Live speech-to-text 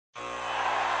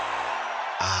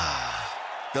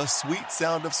The sweet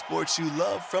sound of sports you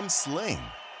love from Sling.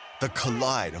 The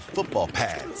collide of football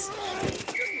pads.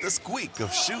 The squeak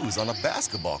of shoes on a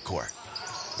basketball court.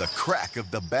 The crack of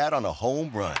the bat on a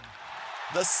home run.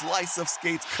 The slice of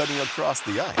skates cutting across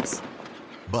the ice.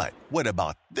 But what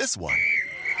about this one?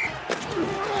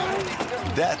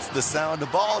 That's the sound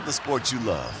of all the sports you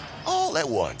love, all at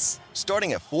once.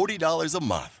 Starting at $40 a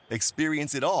month.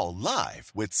 Experience it all live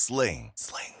with Sling.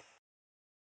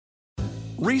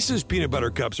 Reese's Peanut Butter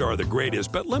Cups are the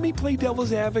greatest, but let me play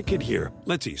devil's advocate here.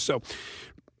 Let's see. So,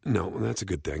 no, that's a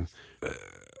good thing.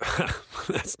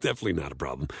 That's definitely not a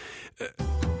problem.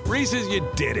 Reese's, you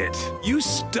did it. You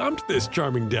stumped this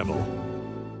charming devil.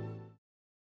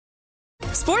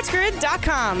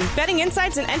 SportsGrid.com. Betting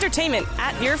insights and entertainment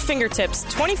at your fingertips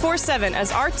 24/7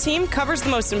 as our team covers the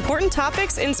most important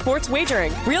topics in sports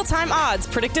wagering. Real-time odds,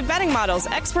 predictive betting models,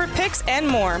 expert picks, and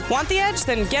more. Want the edge?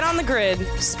 Then get on the grid.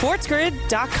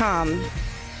 SportsGrid.com.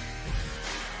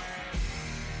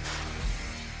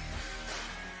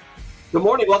 Good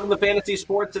morning. Welcome to Fantasy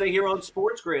Sports Today here on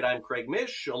Sports Grid. I'm Craig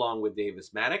Mish along with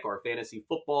Davis Maddock. Our fantasy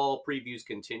football previews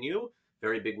continue.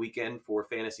 Very big weekend for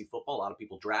fantasy football. A lot of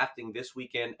people drafting this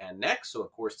weekend and next. So,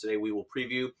 of course, today we will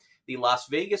preview the Las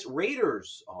Vegas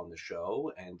Raiders on the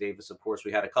show. And, Davis, of course,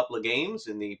 we had a couple of games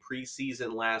in the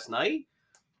preseason last night.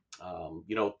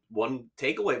 One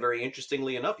takeaway, very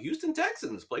interestingly enough, Houston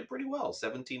Texans played pretty well.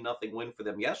 17-0 win for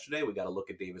them yesterday. We got to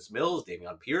look at Davis Mills.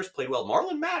 Dameon Pierce played well.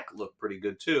 Marlon Mack looked pretty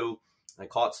good, too. I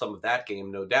caught some of that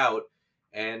game, no doubt.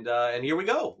 And here we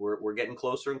go. We're getting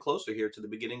closer and closer here to the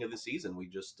beginning of the season. We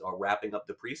just are wrapping up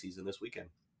the preseason this weekend.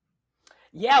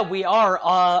 Yeah, we are.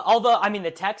 Although,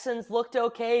 the Texans looked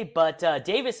okay, but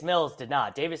Davis Mills did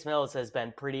not. Davis Mills has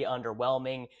been pretty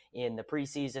underwhelming in the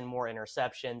preseason, more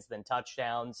interceptions than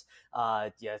touchdowns.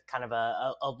 Kind of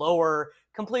a lower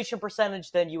completion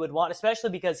percentage than you would want, especially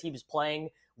because he was playing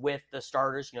with the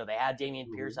starters. You know, they had Dameon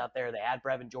Pierce out there, they had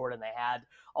Brevin Jordan, they had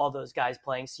all those guys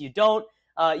playing. So you don't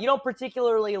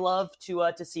particularly love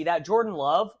to see that. Jordan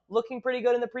Love looking pretty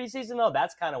good in the preseason, though.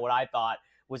 That's kind of what I thought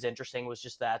was interesting, was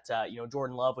just that,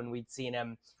 Jordan Love, when we'd seen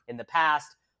him in the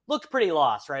past, looked pretty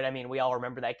lost, right? I mean, we all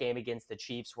remember that game against the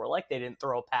Chiefs where, they didn't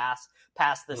throw a pass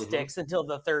past the sticks until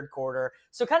the third quarter.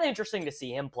 So kind of interesting to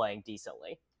see him playing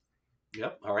decently.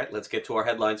 Yep. All right, let's get to our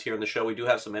headlines here on the show. We do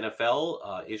have some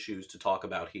NFL issues to talk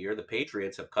about here. The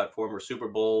Patriots have cut former Super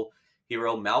Bowl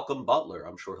hero Malcolm Butler.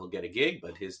 I'm sure he'll get a gig,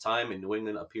 but his time in New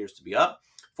England appears to be up.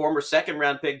 Former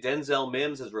second-round pick Denzel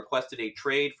Mims has requested a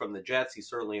trade from the Jets. He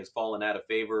certainly has fallen out of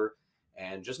favor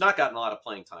and just not gotten a lot of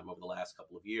playing time over the last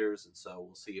couple of years. And so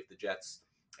we'll see if the Jets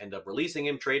end up releasing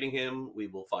him, trading him. We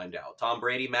will find out. Tom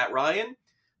Brady, Matt Ryan,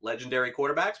 legendary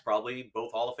quarterbacks, probably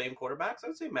both Hall of Fame quarterbacks. I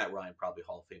would say Matt Ryan, probably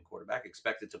Hall of Fame quarterback,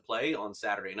 expected to play on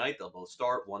Saturday night. They'll both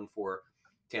start, one for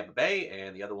Tampa Bay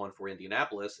and the other one for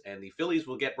Indianapolis. And the Phillies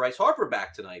will get Bryce Harper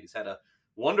back tonight. He's had a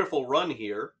wonderful run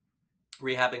here,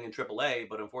 rehabbing in AAA,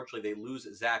 but unfortunately they lose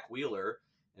Zach Wheeler.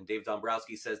 And Dave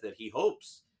Dombrowski says that he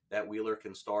hopes that Wheeler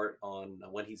can start on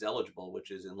when he's eligible,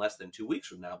 which is in less than 2 weeks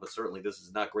from now. But certainly this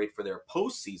is not great for their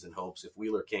postseason hopes if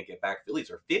Wheeler can't get back.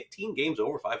 Phillies are 15 games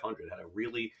over 500, had a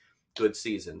really good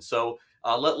season. So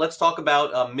let's talk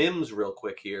about Mims real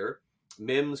quick here.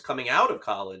 Mims, coming out of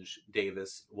college,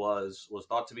 Davis, was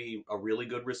thought to be a really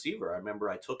good receiver. I remember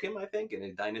I took him, I think, in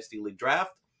a Dynasty League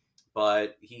draft,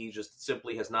 but he just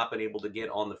simply has not been able to get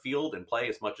on the field and play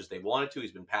as much as they wanted to.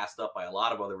 He's been passed up by a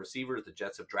lot of other receivers. The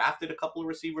Jets have drafted a couple of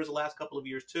receivers the last couple of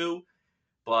years too,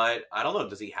 but I don't know.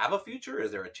 Does he have a future?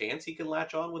 Is there a chance he can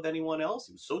latch on with anyone else?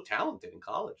 He was so talented in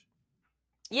college.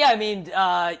 Yeah, I mean,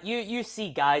 you see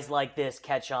guys like this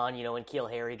catch on, when N'Keal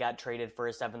Harry got traded for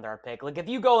a 7th-round pick. If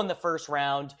you go in the first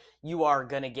round, you are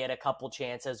going to get a couple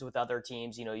chances with other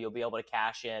teams. You'll be able to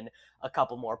cash in a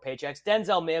couple more paychecks.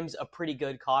 Denzel Mims, a pretty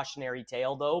good cautionary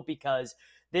tale, though, because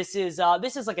this is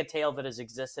like a tale that has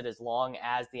existed as long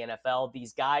as the NFL.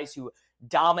 These guys who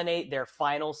dominate their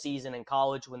final season in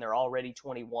college when they're already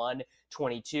 21,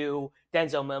 22.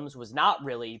 Denzel Mims was not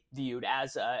really viewed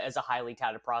as a highly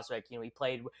touted prospect. He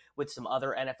played with some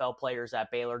other NFL players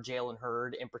at Baylor, Jalen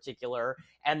Hurd in particular.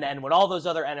 And then when all those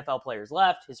other NFL players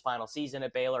left, his final season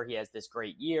at Baylor, he has this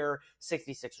great year,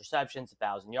 66 receptions,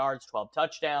 1,000 yards, 12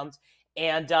 touchdowns.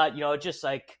 And,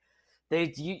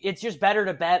 it's just better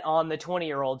to bet on the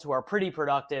 20-year-olds who are pretty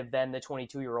productive than the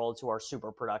 22-year-olds who are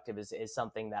super productive is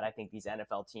something that I think these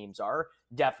NFL teams are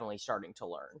definitely starting to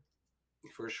learn.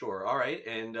 For sure. All right.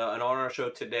 And on our show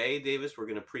today, Davis, we're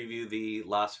going to preview the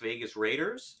Las Vegas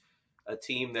Raiders, a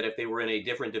team that if they were in a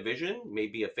different division, may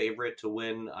be a favorite to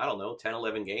win, 10,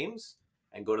 11 games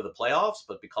and go to the playoffs.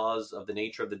 But because of the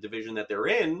nature of the division that they're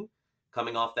in,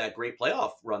 coming off that great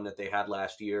playoff run that they had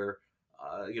last year.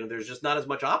 There's just not as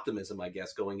much optimism, I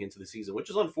guess, going into the season, which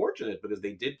is unfortunate because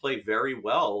they did play very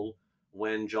well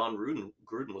when John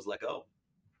Gruden was let go.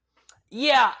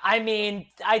 Yeah, I mean,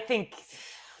 I think,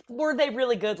 were they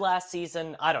really good last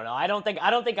season? I don't know. I don't think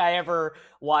I ever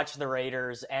watched the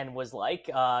Raiders and was like,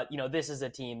 this is a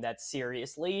team that's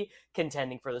seriously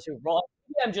contending for the Super Bowl.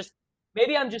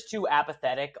 Maybe I'm just too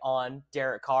apathetic on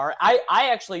Derek Carr. I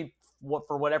actually,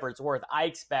 for whatever it's worth, I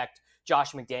expect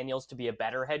Josh McDaniels to be a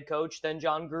better head coach than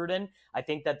John Gruden. I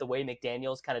think that the way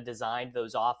McDaniels kind of designed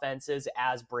those offenses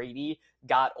as Brady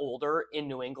got older in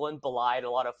New England belied a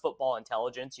lot of football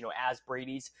intelligence. As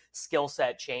Brady's skill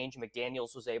set changed,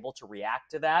 McDaniels was able to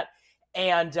react to that.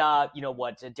 And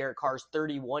Derek Carr's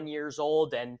 31 years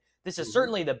old, and this is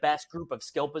certainly the best group of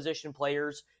skill position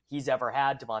players he's ever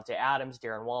had. Davante Adams,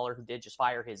 Darren Waller, who did just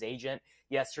fire his agent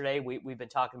yesterday. We've been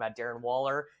talking about Darren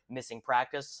Waller missing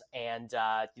practice, and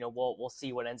we'll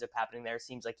see what ends up happening there.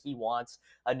 Seems like he wants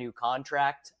a new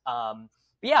contract. I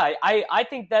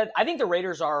think the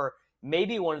Raiders are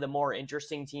maybe one of the more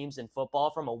interesting teams in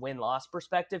football from a win-loss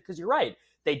perspective, because you're right,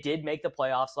 they did make the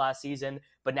playoffs last season,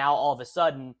 but now all of a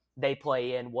sudden they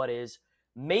play in what is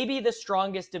maybe the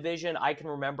strongest division I can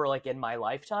remember in my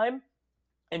lifetime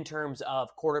in terms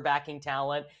of quarterbacking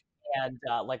talent and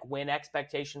win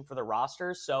expectation for the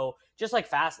rosters. So just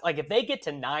if they get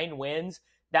to 9 wins,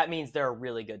 that means they're a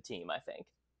really good team, I think.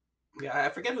 Yeah, I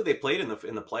forget who they played in the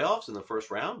playoffs in the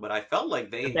first round, but I felt like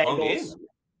they hung in.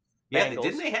 Yeah,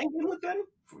 didn't they hang in with them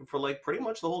for pretty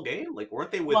much the whole game?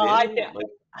 Weren't they within? Well,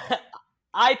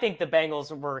 I think the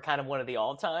Bengals were kind of one of the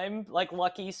all-time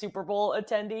lucky Super Bowl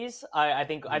attendees. I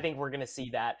think we're going to see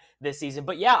that this season.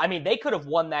 But yeah, I mean, they could have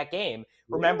won that game.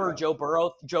 Remember, Joe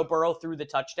Burrow threw the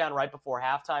touchdown right before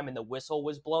halftime, and the whistle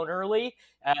was blown early.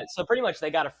 So pretty much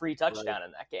they got a free touchdown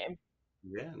in that game.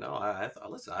 Yeah, no, I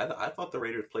thought the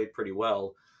Raiders played pretty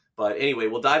well. But anyway,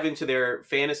 we'll dive into their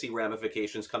fantasy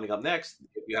ramifications coming up next.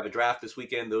 If you have a draft this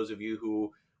weekend, those of you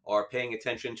who are paying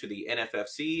attention to the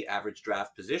NFFC average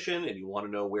draft position and you want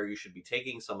to know where you should be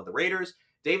taking some of the Raiders,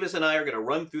 Davis and I are going to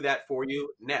run through that for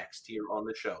you next here on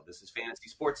the show. This is Fantasy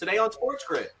Sports Today on Sports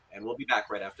Grid, and we'll be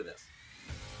back right after this.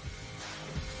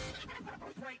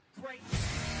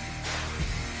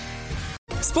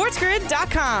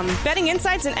 SportsGrid.com. Betting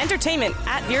insights and entertainment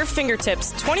at your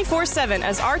fingertips 24/7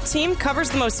 as our team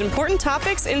covers the most important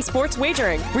topics in sports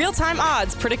wagering. Real-time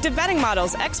odds, predictive betting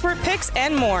models, expert picks,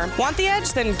 and more. Want the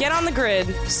edge? Then get on the grid.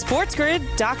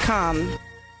 SportsGrid.com.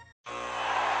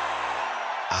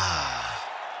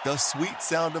 The sweet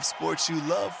sound of sports you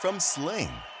love from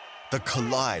Sling. The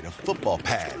collide of football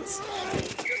pads.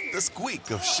 The squeak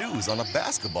of shoes on a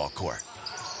basketball court.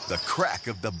 The crack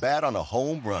of the bat on a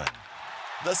home run.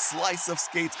 The slice of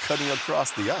skates cutting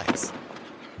across the ice.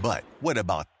 But what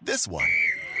about this one?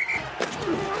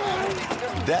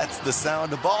 That's the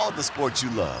sound of all the sports you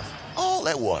love, all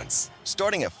at once.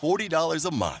 Starting at $40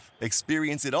 a month.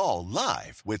 Experience it all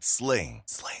live with Sling.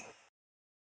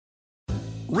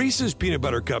 Reese's Peanut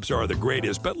Butter Cups are the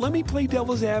greatest, but let me play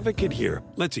devil's advocate here.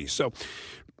 Let's see. So,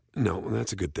 no,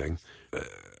 that's a good thing.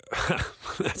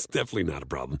 That's definitely not a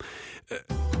problem.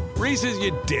 Reese's,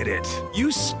 you did it.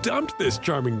 You stumped this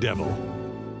charming devil.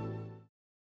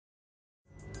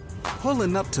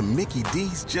 Pulling up to Mickey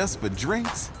D's just for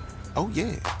drinks? Oh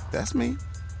yeah, that's me.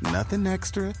 Nothing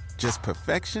extra, just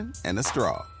perfection and a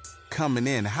straw. Coming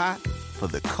in hot for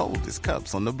the coldest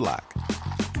cups on the block.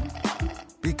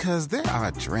 Because there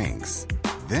are drinks.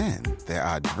 Then there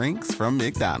are drinks from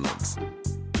McDonald's.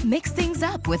 Mix things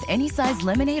up with any size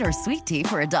lemonade or sweet tea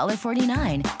for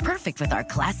 $1.49. Perfect with our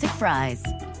classic fries.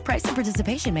 Price and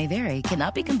participation may vary.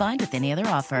 Cannot be combined with any other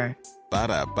offer.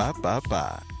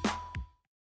 Ba-da-ba-ba-ba.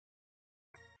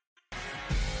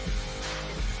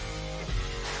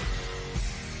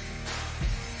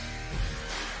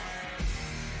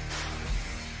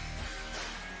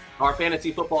 Our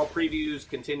fantasy football previews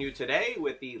continue today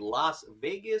with the Las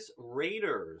Vegas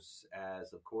Raiders,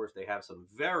 as of course they have some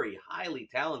very highly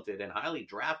talented and highly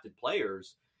drafted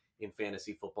players in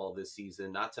fantasy football this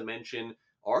season, not to mention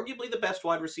arguably the best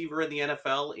wide receiver in the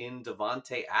NFL in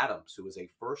Davante Adams, who is a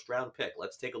first-round pick.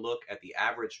 Let's take a look at the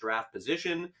average draft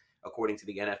position, according to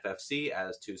the NFFC,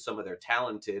 as to some of their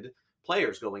talented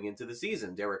players going into the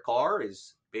season. Derek Carr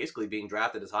is basically being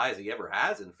drafted as high as he ever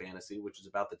has in fantasy, which is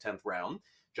about the 10th round.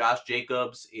 Josh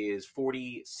Jacobs is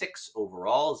 46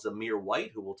 overall. Zamir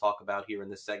White, who we'll talk about here in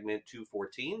this segment,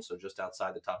 214, so just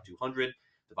outside the top 200.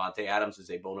 Davante Adams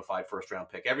is a bona fide first-round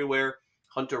pick everywhere.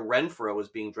 Hunter Renfrow is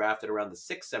being drafted around the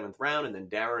 6th, 7th round. And then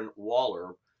Darren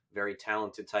Waller, very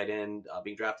talented tight end,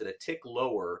 being drafted a tick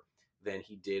lower than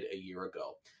he did a year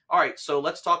ago. All right, so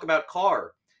let's talk about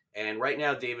Carr. And right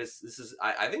now, Davis,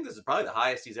 I think this is probably the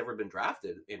highest he's ever been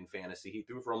drafted in fantasy. He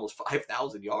threw for almost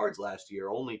 5,000 yards last year,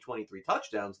 only 23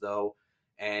 touchdowns though,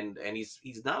 and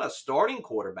he's not a starting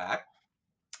quarterback,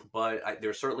 but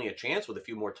there's certainly a chance with a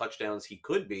few more touchdowns he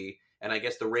could be. And I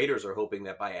guess the Raiders are hoping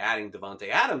that by adding Davante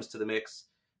Adams to the mix,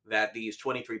 that these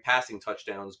 23 passing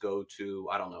touchdowns go to,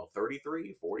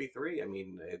 33, 43. I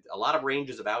mean, a lot of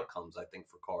ranges of outcomes, I think,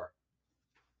 for Carr.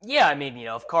 Yeah, I mean,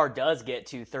 if Carr does get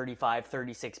to 35,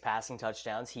 36 passing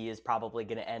touchdowns, he is probably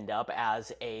going to end up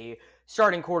as a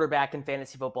starting quarterback in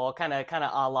fantasy football, kind of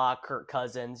a la Kirk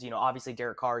Cousins. Obviously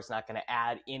Derek Carr is not going to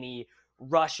add any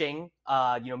rushing.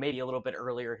 Maybe a little bit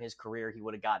earlier in his career he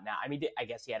would have gotten that. I mean, I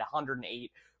guess he had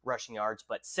 108 rushing yards,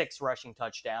 but 6 rushing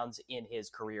touchdowns in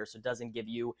his career, so it doesn't give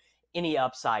you any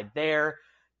upside there.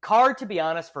 Carr, to be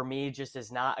honest, for me, just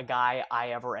is not a guy I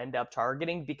ever end up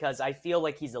targeting because I feel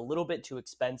like he's a little bit too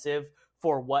expensive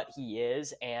for what he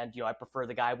is. And, I prefer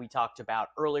the guy we talked about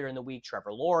earlier in the week,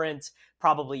 Trevor Lawrence,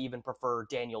 probably even prefer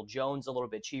Daniel Jones a little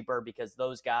bit cheaper because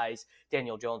those guys,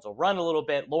 Daniel Jones will run a little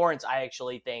bit. Lawrence, I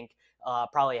actually think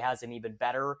probably has an even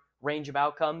better range of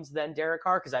outcomes than Derek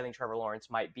Carr because I think Trevor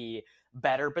Lawrence might be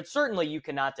better. But certainly you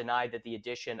cannot deny that the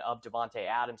addition of Davante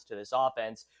Adams to this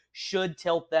offense should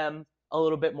tilt them a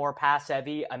little bit more pass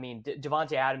heavy. I mean,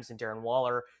 Davante Adams and Darren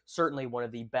Waller, certainly one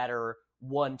of the better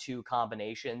 1-2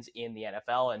 combinations in the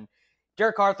NFL. And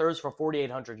Derek Carr throws for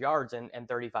 4,800 yards and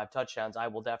 35 touchdowns. I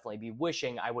will definitely be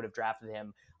wishing I would have drafted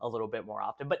him a little bit more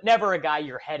often, but never a guy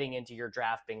you're heading into your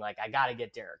draft being like, I got to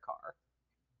get Derek Carr.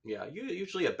 Yeah,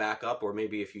 usually a backup, or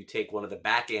maybe if you take one of the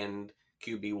back end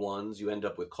QB1s, you end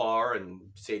up with Carr and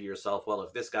say to yourself, well,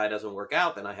 if this guy doesn't work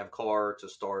out, then I have Carr to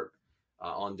start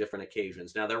on different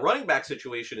occasions. Now, their running back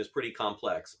situation is pretty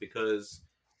complex because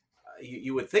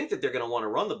you would think that they're going to want to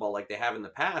run the ball like they have in the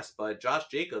past, but Josh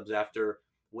Jacobs, after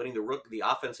winning the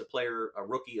offensive player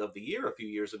rookie of the year a few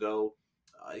years ago,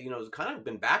 has kind of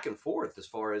been back and forth as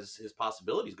far as his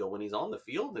possibilities go. When he's on the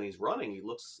field and he's running, he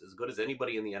looks as good as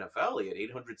anybody in the NFL. He had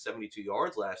 872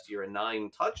 yards last year and 9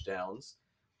 touchdowns,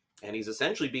 and he's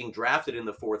essentially being drafted in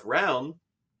the 4th round.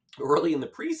 Early in the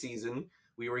preseason,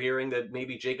 we were hearing that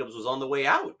maybe Jacobs was on the way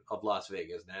out of Las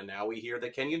Vegas. And now we hear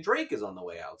that Kenyon Drake is on the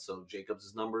way out. So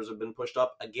Jacobs' numbers have been pushed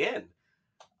up again.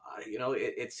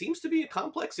 It seems to be a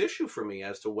complex issue for me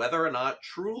as to whether or not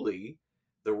truly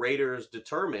the Raiders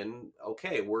determine,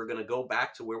 okay, we're going to go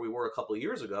back to where we were a couple of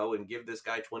years ago and give this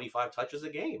guy 25 touches a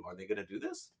game. Are they going to do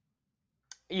this?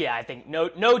 Yeah, I think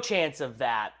no chance of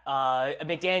that.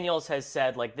 McDaniels has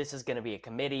said, this is going to be a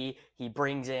committee. He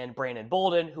brings in Brandon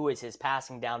Bolden, who is his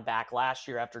passing down back last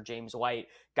year after James White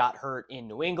got hurt in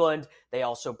New England. They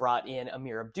also brought in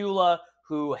Amir Abdullah,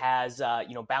 who has,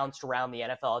 bounced around the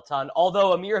NFL a ton.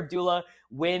 Although Amir Abdullah,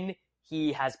 when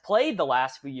he has played the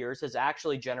last few years, has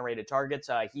actually generated targets.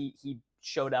 He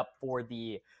showed up for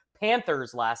the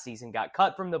Panthers last season, got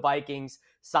cut from the Vikings,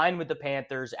 signed with the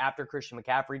Panthers after Christian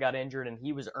McCaffrey got injured, and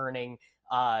he was earning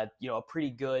a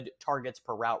pretty good targets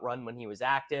per route run when he was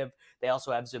active. They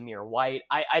also have Zamir White.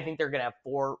 I think they're going to have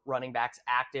 4 running backs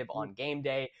active on game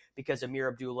day because Amir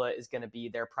Abdullah is going to be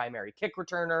their primary kick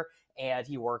returner, and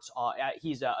he works on.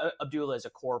 Abdullah is a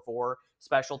core 4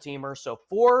 special teamer, so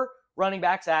 4 running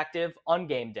backs active on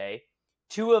game day.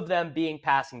 2 of them being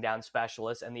passing down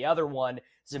specialists, and the other one,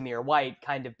 Zamir White,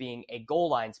 kind of being a goal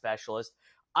line specialist.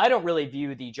 I don't really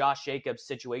view the Josh Jacobs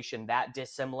situation that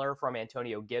dissimilar from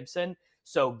Antonio Gibson.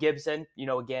 So Gibson,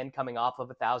 again, coming off of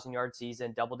a 1,000-yard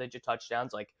season, double-digit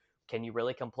touchdowns, can you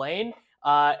really complain?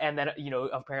 And then,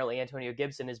 apparently Antonio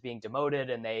Gibson is being demoted,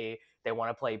 and they want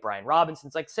to play Brian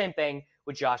Robinson. It's same thing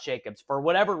with Josh Jacobs. For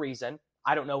whatever reason,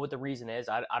 I don't know what the reason is.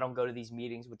 I don't go to these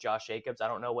meetings with Josh Jacobs. I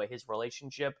don't know what his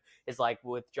relationship is like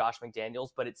with Josh McDaniels,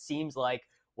 but it seems like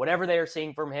whatever they are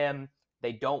seeing from him,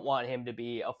 they don't want him to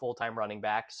be a full-time running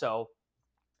back. So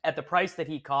at the price that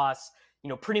he costs,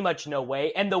 pretty much no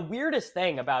way. And the weirdest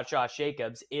thing about Josh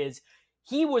Jacobs is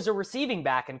he was a receiving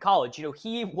back in college.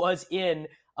 He was in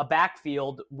a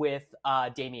backfield with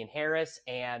Damian Harris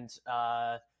and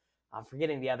I'm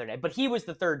forgetting the other name, but he was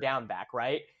the 3rd down back,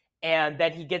 right? And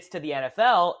then he gets to the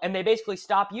NFL and they basically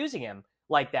stop using him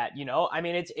like that. I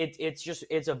mean,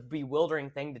 it's a bewildering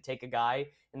thing to take a guy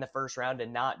in the 1st round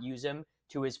and not use him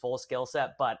to his full skill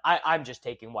set. But I'm just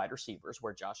taking wide receivers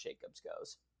where Josh Jacobs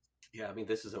goes. Yeah, I mean,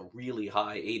 this is a really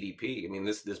high ADP. I mean,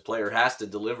 this player has to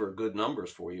deliver good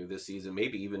numbers for you this season,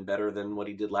 maybe even better than what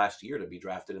he did last year to be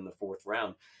drafted in the 4th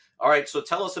round. All right, so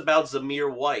tell us about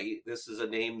Zamir White. This is a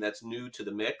name that's new to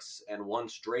the mix, and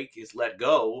once Drake is let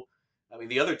go, I mean,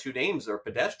 the other 2 names are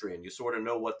pedestrian. You sort of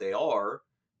know what they are,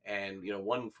 And,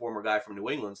 one former guy from New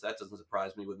England, so that doesn't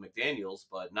surprise me with McDaniels,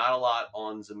 but not a lot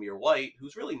on Zamir White,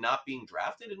 who's really not being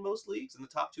drafted in most leagues in the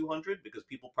top 200 because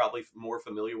people probably more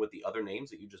familiar with the other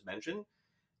names that you just mentioned.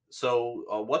 So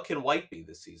what can White be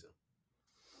this season?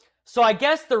 So I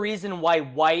guess the reason why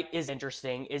White is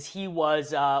interesting is he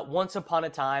was, once upon a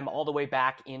time, all the way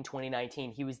back in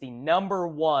 2019, he was the number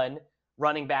one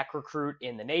running back recruit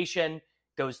in the nation,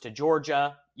 goes to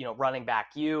Georgia, running back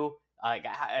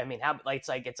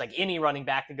it's like any running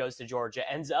back that goes to Georgia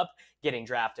ends up getting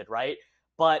drafted, right?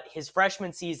 But his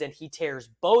freshman season, he tears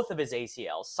both of his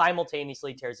ACLs,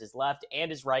 simultaneously tears his left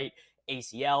and his right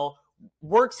ACL,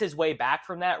 works his way back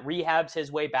from that, rehabs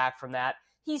his way back from that.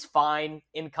 He's fine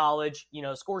in college,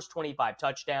 scores 25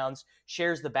 touchdowns,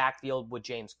 shares the backfield with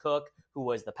James Cook, who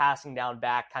was the passing down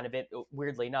back, kind of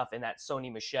weirdly enough, in that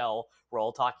Sony Michel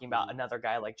role, talking about another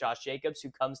guy like Josh Jacobs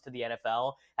who comes to the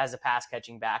NFL as a pass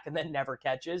catching back and then never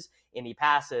catches any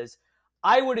passes.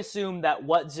 I would assume that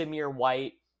what Zamir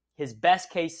White, his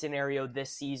best case scenario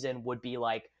this season would be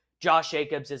like Josh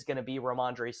Jacobs is going to be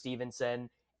Ramondre Stevenson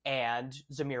and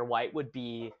Zamir White would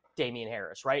be Damian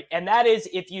Harris, right? And that is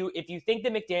if you think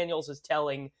that McDaniels is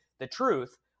telling the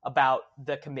truth about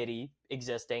the committee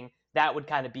existing, that would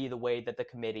kind of be the way that the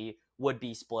committee would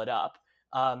be split up.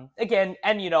 Again,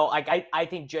 and I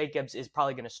think Jacobs is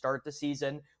probably going to start the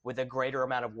season with a greater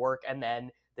amount of work, and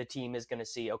then the team is going to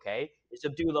see, okay, is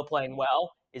Abdullah playing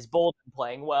well? Is Bolden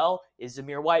playing well? Is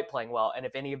Zamir White playing well? And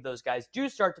if any of those guys do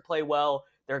start to play well,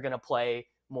 they're going to play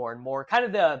more and more. Kind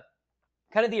of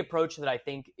the approach that I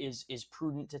think is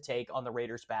prudent to take on the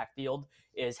Raiders backfield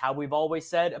is how we've always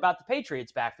said about the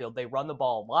Patriots backfield. They run the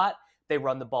ball a lot. They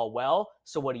run the ball well.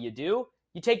 So what do?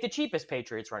 You take the cheapest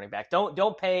Patriots running back.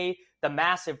 Don't pay the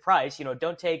massive price.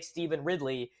 Don't take Stephen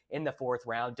Ridley in the 4th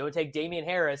round. Don't take Damian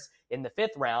Harris in the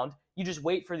 5th round. You just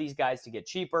wait for these guys to get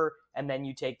cheaper, and then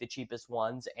you take the cheapest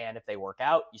ones. And if they work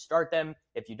out, you start them.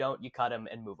 If you don't, you cut them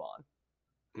and move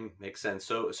on. Makes sense.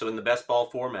 So in the best ball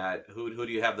format, who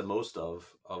do you have the most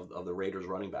of the Raiders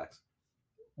running backs?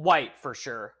 White, for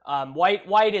sure.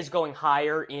 White is going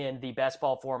higher in the best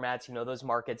ball formats. Those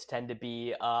markets tend to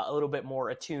be a little bit more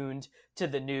attuned to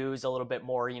the news, a little bit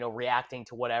more, reacting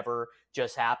to whatever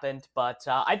just happened. But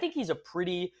I think he's a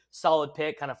pretty solid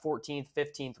pick, kind of 14th,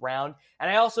 15th round. And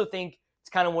I also think it's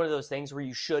kind of one of those things where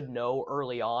you should know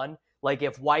early on. Like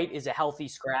if White is a healthy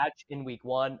scratch in week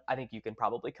 1, I think you can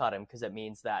probably cut him because it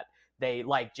means that they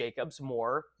like Jacobs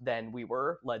more than we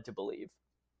were led to believe.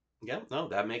 Yeah, no,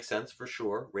 that makes sense for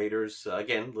sure. Raiders,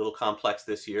 again, a little complex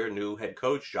this year. New head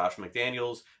coach, Josh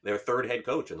McDaniels, their 3rd head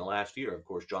coach in the last year. Of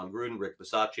course, John Gruden, Rick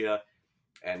Bisaccia,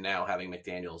 and now having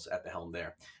McDaniels at the helm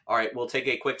there. All right, we'll take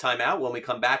a quick timeout. When we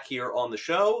come back here on the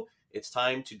show, it's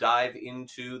time to dive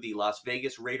into the Las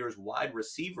Vegas Raiders wide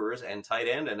receivers and tight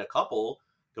end and a couple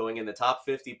going in the top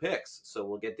 50 picks. So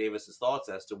we'll get Davis's thoughts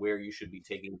as to where you should be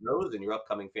taking those in your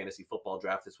upcoming fantasy football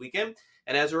draft this weekend.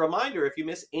 And as a reminder, if you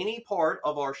miss any part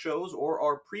of our shows or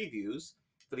our previews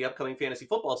for the upcoming fantasy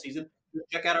football season,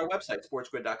 check out our website,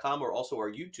 sportsgrid.com, or also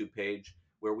our YouTube page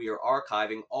where we are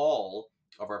archiving all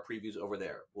of our previews over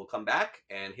there. We'll come back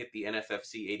and hit the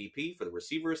NFFC ADP for the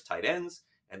receivers, tight ends,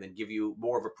 and then give you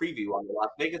more of a preview on the Las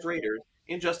Vegas Raiders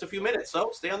in just a few minutes. So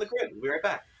stay on the grid. We'll be right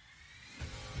back.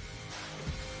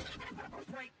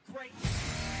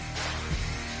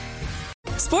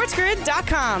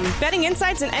 SportsGrid.com. Betting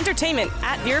insights and entertainment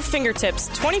at your fingertips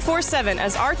 24/7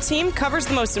 as our team covers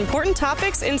the most important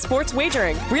topics in sports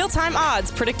wagering. Real-time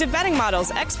odds, predictive betting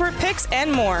models, expert picks,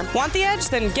 and more. Want the edge?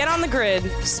 Then get on the grid.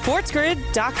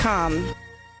 SportsGrid.com.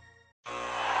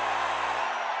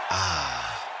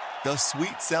 The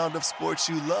sweet sound of sports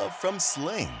you love from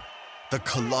Sling. The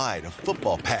collide of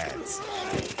football pads.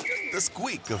 The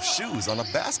squeak of shoes on a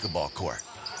basketball court.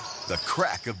 The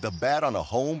crack of the bat on a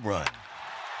home run.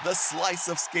 The slice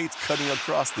of skates cutting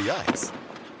across the ice.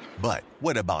 But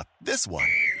what about this one?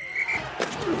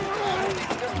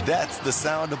 That's the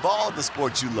sound of all the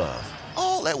sports you love,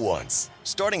 all at once.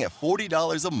 Starting at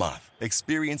 $40 a month.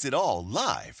 Experience it all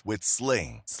live with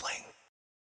Sling.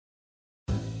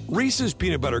 Reese's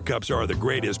Peanut Butter Cups are the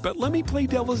greatest, but let me play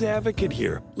devil's advocate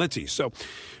here. Let's see. So,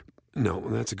 no,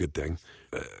 that's a good thing.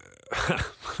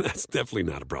 That's definitely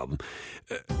not a problem.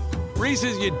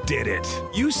 Reese's, you did it.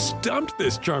 You stumped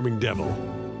this charming devil.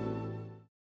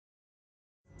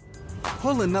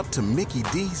 Pulling up to Mickey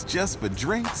D's just for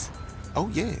drinks? Oh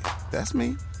yeah, that's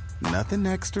me. Nothing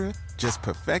extra, just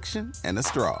perfection and a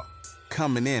straw.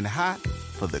 Coming in hot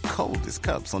for the coldest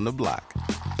cups on the block.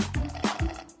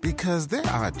 Because there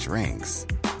are drinks.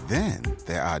 Then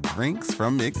there are drinks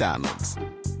from McDonald's.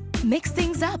 Mix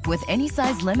things up with any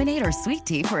size lemonade or sweet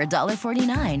tea for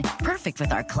 $1.49. Perfect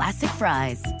with our classic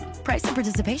fries. Price and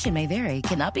participation may vary.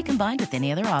 Cannot be combined with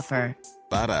any other offer.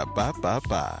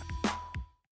 Ba-da-ba-ba-ba.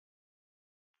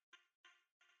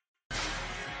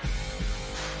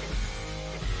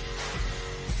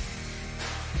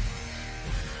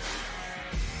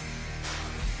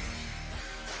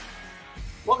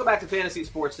 Welcome back to Fantasy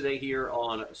Sports Today here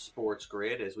on Sports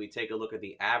Grid as we take a look at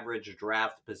the average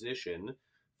draft position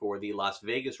for the Las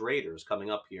Vegas Raiders coming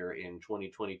up here in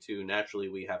 2022. Naturally,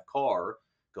 we have Carr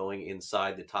going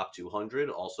inside the top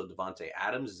 200. Also, Davante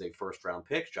Adams is a first-round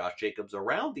pick. Josh Jacobs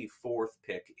around the fourth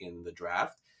pick in the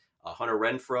draft. Hunter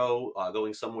Renfrow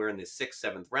going somewhere in the 6th,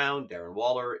 7th round. Darren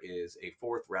Waller is a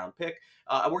 4th-round pick.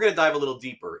 We're going to dive a little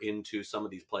deeper into some of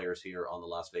these players here on the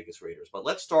Las Vegas Raiders. But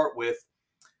let's start with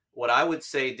what I would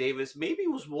say, Davis, maybe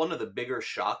was one of the bigger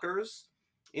shockers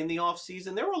in the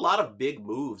offseason. There were a lot of big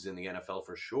moves in the NFL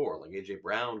for sure, like A.J.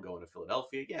 Brown going to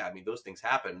Philadelphia. Yeah, I mean, those things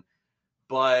happen.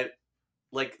 But,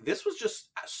 like, this was just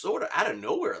sort of out of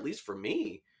nowhere, at least for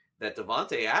me, that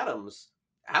Davante Adams,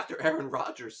 after Aaron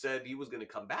Rodgers said he was going to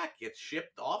come back, gets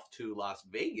shipped off to Las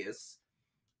Vegas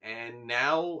and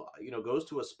now, goes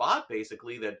to a spot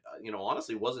basically that,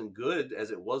 honestly wasn't good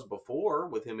as it was before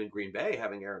with him in Green Bay.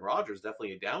 Having Aaron Rodgers,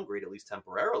 definitely a downgrade, at least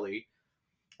temporarily.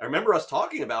 I remember us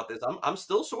talking about this. I'm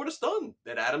still sort of stunned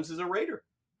that Adams is a Raider.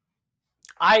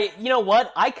 You know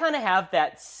what? I kind of have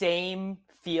that same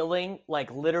feeling,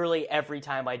 like literally every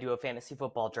time I do a fantasy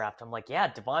football draft. I'm like,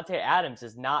 yeah, Davante Adams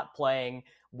is not playing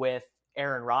with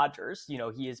Aaron Rodgers.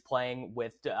 He is playing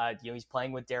with, he's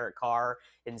playing with Derek Carr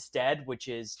instead, which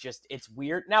is just, it's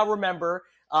weird. Now, remember,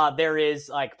 there is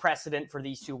like precedent for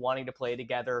these two wanting to play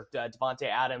together. Davante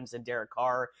Adams and Derek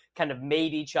Carr kind of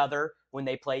made each other when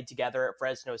they played together at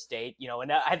Fresno State,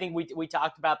 and I think we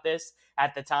talked about this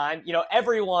at the time.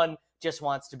 Everyone just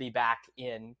wants to be back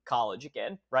in college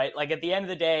again, right? Like at the end of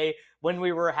the day, when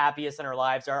we were happiest in our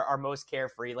lives, our most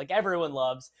carefree, like everyone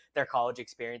loves their college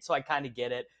experience. So I kind of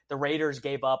get it. The Raiders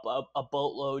gave up a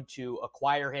boatload to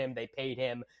acquire him. They paid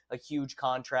him a huge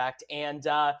contract. And,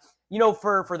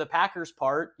 for the Packers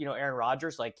part, Aaron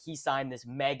Rodgers, like he signed this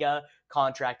mega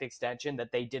contract extension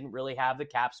that they didn't really have the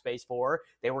cap space for.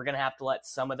 They were going to have to let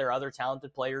some of their other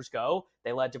talented players go.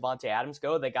 They let Davante Adams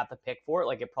go. They got the pick for it.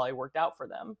 Like it probably worked out for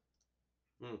them.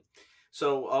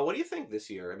 So what do you think this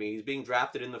year? I mean, he's being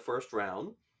drafted in the first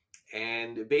round,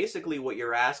 and basically what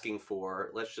you're asking for,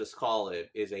 let's just call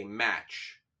it, is a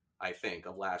match, I think,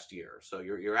 of last year. So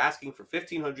you're asking for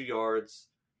 1,500 yards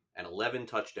and 11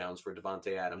 touchdowns for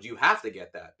Davante Adams. You have to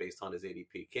get that based on his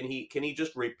ADP. Can he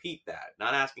just repeat that?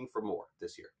 Not asking for more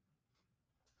this year.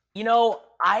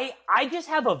 I just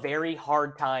have a very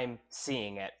hard time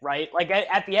seeing it, right? Like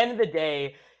at the end of the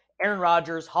day, Aaron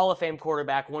Rodgers, Hall of Fame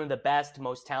quarterback, one of the best,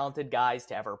 most talented guys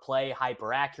to ever play,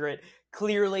 hyper accurate.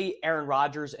 Clearly, Aaron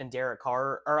Rodgers and Derek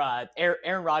Carr, or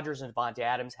Aaron Rodgers and Davante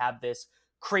Adams have this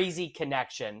crazy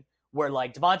connection where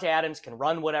like Davante Adams can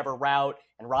run whatever route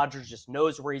and Rodgers just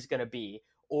knows where he's going to be,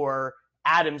 or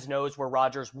Adams knows where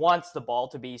Rodgers wants the ball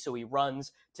to be, so he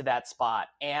runs to that spot.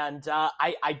 And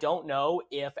I don't know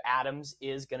if Adams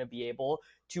is going to be able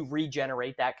to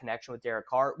regenerate that connection with Derek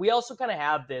Carr. We also kind of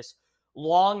have this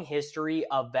long history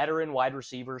of veteran wide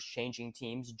receivers changing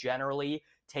teams, generally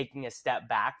taking a step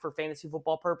back for fantasy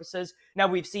football purposes. Now,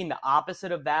 we've seen the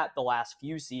opposite of that the last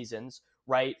few seasons,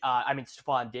 right?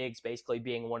 Stephon Diggs basically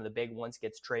being one of the big ones,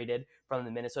 gets traded from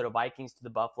the Minnesota Vikings to the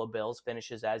Buffalo Bills,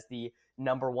 finishes as the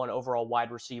 #1 overall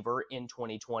wide receiver in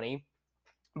 2020.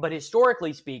 But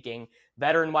historically speaking,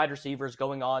 veteran wide receivers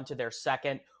going on to their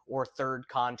second or third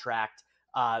contract,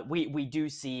 we do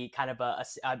see kind of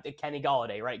a Kenny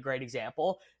Golladay, right? Great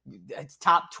example. It's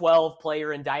top 12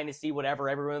 player in Dynasty, whatever.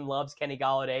 Everyone loves Kenny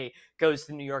Golladay, goes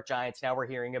to the New York Giants. Now we're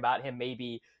hearing about him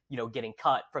maybe, getting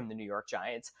cut from the New York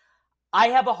Giants. I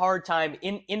have a hard time,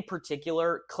 in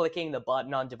particular, clicking the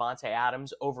button on Davante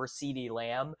Adams over CeeDee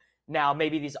Lamb. Now,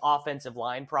 maybe these offensive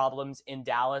line problems in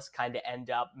Dallas kind of end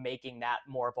up making that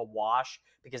more of a wash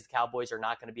because the Cowboys are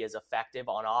not going to be as effective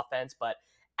on offense, but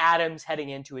Adams heading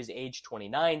into his age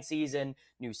 29 season,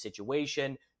 new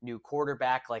situation, new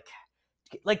quarterback. Like,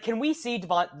 can you see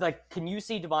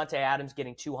Davante Adams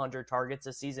getting 200 targets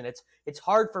this season? It's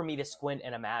hard for me to squint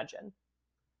and imagine.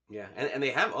 Yeah, and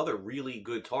they have other really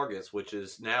good targets, which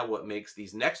is now what makes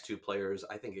these next two players,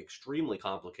 I think, extremely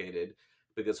complicated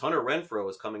because Hunter Renfrow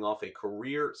is coming off a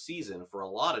career season for a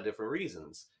lot of different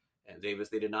reasons. And Davis,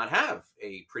 they did not have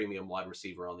a premium wide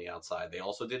receiver on the outside. They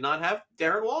also did not have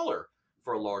Darren Waller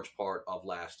for a large part of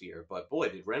last year. But boy,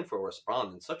 did Renfrow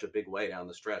respond in such a big way down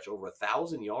the stretch. Over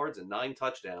 1,000 yards and 9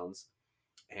 touchdowns.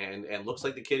 and looks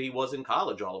like the kid he was in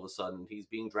college all of a sudden. He's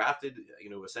being drafted,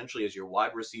 essentially as your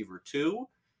wide receiver 2.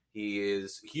 He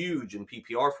is huge in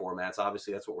PPR formats.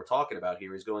 Obviously, that's what we're talking about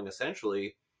here. He's going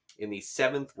essentially in the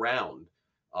 7th round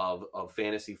of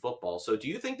fantasy football. So do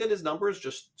you think that his numbers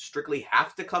just strictly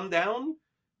have to come down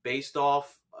based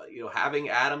off, having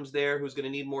Adams there, who's going to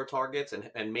need more targets,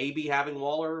 and maybe having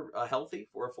Waller healthy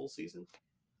for a full season?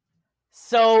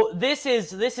 So this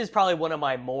is probably one of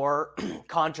my more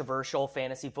controversial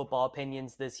fantasy football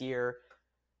opinions this year.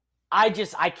 I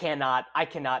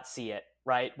cannot see it,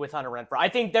 right, with Hunter Renfrow. I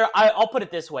think I'll put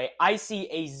it this way. I see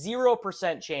a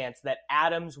 0% chance that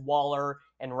Adams, Waller,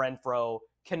 and Renfrow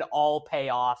can all pay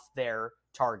off their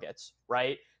targets,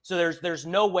 right? So there's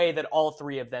no way that all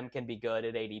 3 of them can be good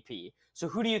at ADP. So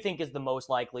who do you think is the most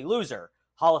likely loser?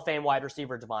 Hall of Fame wide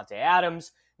receiver Davante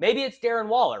Adams. Maybe it's Darren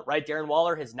Waller, right? Darren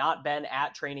Waller has not been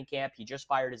at training camp. He just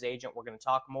fired his agent. We're going to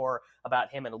talk more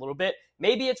about him in a little bit.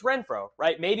 Maybe it's Renfrow,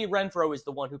 right? Maybe Renfrow is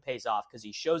the one who pays off because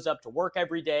he shows up to work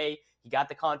every day. He got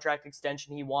the contract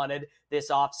extension he wanted this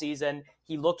offseason.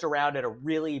 He looked around at a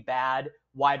really bad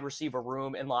wide receiver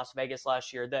room in Las Vegas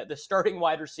last year. The starting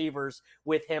wide receivers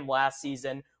with him last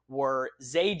season were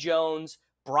Zay Jones,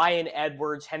 Brian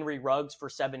Edwards, Henry Ruggs for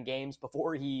 7 games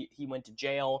before he went to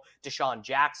jail. Deshaun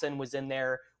Jackson was in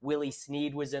there. Willie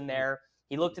Snead was in there.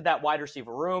 He looked at that wide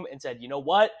receiver room and said, you know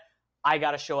what? I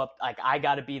got to show up. I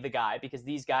got to be the guy because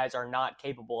these guys are not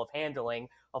capable of handling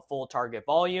a full target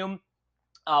volume.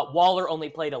 Waller only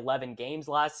played 11 games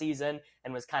last season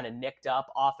and was kind of nicked up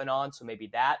off and on. So maybe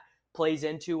that plays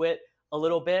into it a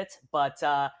little bit, but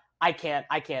I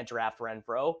can't draft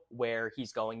Renfrow where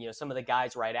he's going. Some of the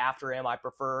guys right after him, I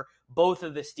prefer both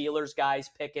of the Steelers guys,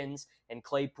 Pickens and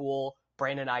Claypool.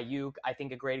 Brandon Ayuk, I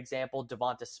think a great example.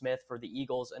 Devonta Smith for the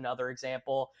Eagles, another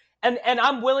example. And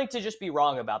I'm willing to just be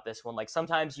wrong about this one. Like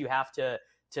sometimes you have to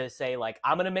say like,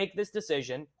 I'm going to make this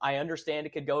decision. I understand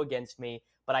it could go against me,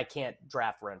 but I can't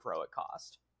draft Renfrow at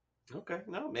cost. Okay,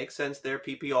 no, makes sense there.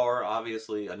 PPR,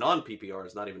 obviously, a non-PPR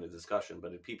is not even a discussion,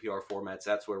 but in PPR formats,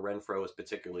 that's where Renfrow is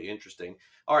particularly interesting.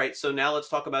 All right, so now let's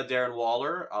talk about Darren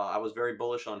Waller. I was very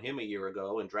bullish on him a year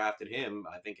ago and drafted him,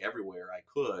 I think, everywhere I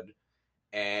could,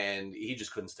 and he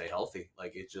just couldn't stay healthy.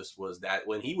 Like, it just was that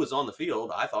when he was on the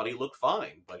field, I thought he looked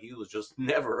fine, but he was just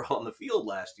never on the field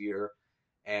last year,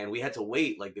 and we had to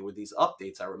wait. Like, there were these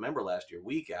updates, I remember last year,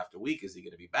 week after week. Is he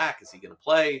going to be back? Is he going to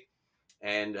play?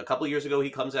 And a couple of years ago,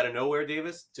 he comes out of nowhere,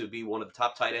 Davis, to be one of the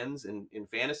top tight ends in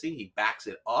fantasy. He backs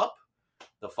it up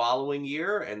the following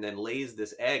year and then lays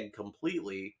this egg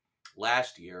completely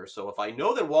last year. So if I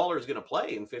know that Waller is going to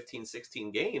play in 15,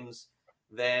 16 games,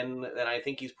 then I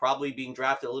think he's probably being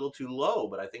drafted a little too low.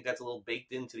 But I think that's a little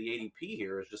baked into the ADP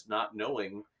here, is just not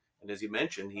knowing. And as you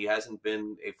mentioned, he hasn't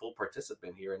been a full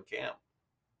participant here in camp.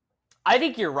 I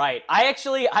think you're right. I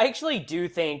actually do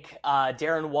think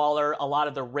Darren Waller, a lot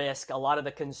of the risk, a lot of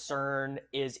the concern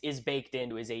is baked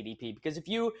into his ADP. Because if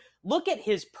you look at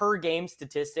his per game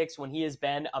statistics when he has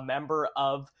been a member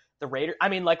of the Raiders, I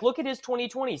mean, like look at his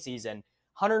 2020 season,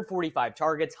 145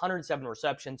 targets, 107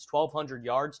 receptions, 1,200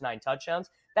 yards, 9 touchdowns.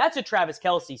 That's a Travis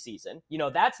Kelce season.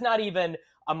 That's not even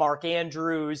a Mark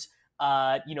Andrews,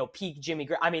 peak Jimmy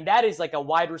Graham. I mean, that is like a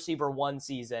wide receiver 1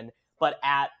 season, but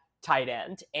at tight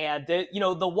end. And the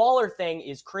Waller thing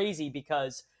is crazy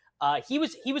because he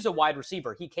was a wide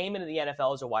receiver. He came into the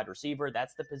NFL as a wide receiver.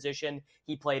 That's the position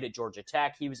he played at Georgia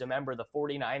Tech. He was a member of the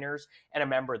 49ers and a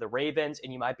member of the Ravens.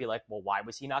 And you might be like, well, why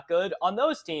was he not good on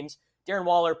those teams? Darren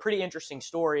Waller, pretty interesting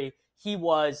story. He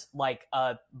was like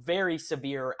a very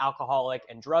severe alcoholic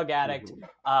and drug addict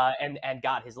and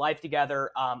got his life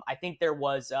together. I think there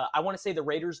was, I want to say the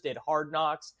Raiders did Hard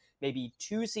Knocks maybe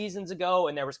 2 seasons ago,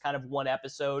 and there was kind of one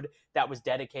episode that was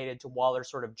dedicated to Waller's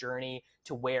sort of journey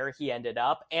to where he ended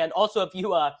up. And also, if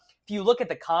you look at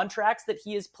the contracts that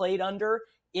he has played under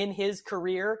in his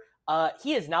career,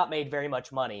 he has not made very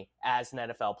much money as an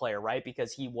NFL player, right?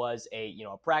 Because he was a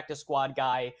practice squad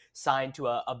guy signed to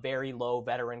a very low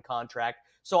veteran contract.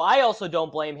 So I also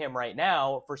don't blame him right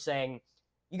now for saying,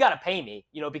 you got to pay me,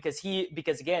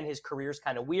 because again, his career is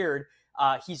kind of weird.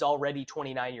 He's already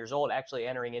 29 years old, actually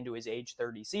entering into his age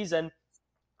 30 season.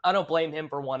 I don't blame him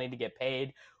for wanting to get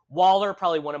paid. Waller,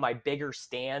 probably one of my bigger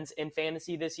stands in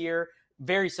fantasy this year.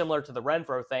 Very similar to the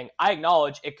Renfrow thing. I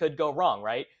acknowledge it could go wrong,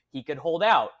 right? He could hold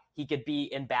out. He could be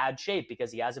in bad shape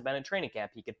because he hasn't been in training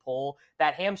camp. He could pull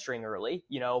that hamstring early,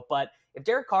 but if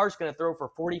Derek Carr is going to throw for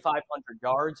 4,500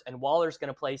 yards and Waller's going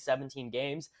to play 17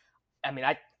 games, I mean,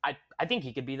 I think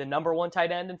he could be the number 1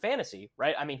 tight end in fantasy,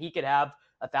 right? I mean, he could have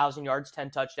 1,000 yards, 10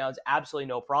 touchdowns, absolutely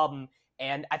no problem.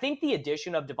 And I think the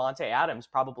addition of Davante Adams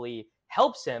probably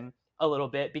helps him a little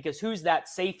bit because who's that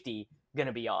safety going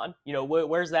to be on? You know,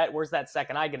 where's that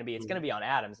second eye going to be? It's going to be on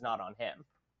Adams, not on him.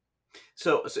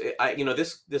 So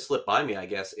this slipped by me, I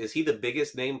guess. Is he the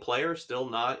biggest name player still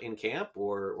not in camp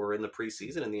or in the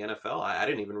preseason in the NFL? I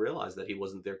didn't even realize that he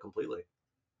wasn't there completely.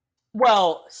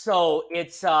 Well, so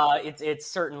it's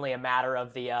certainly a matter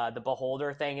of the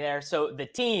beholder thing there. So the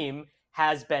team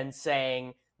has been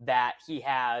saying that he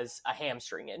has a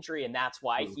hamstring injury, and that's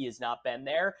why he has not been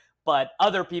there. But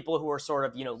other people who are sort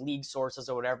of, league sources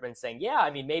or whatever been saying, yeah,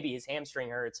 I mean, maybe his hamstring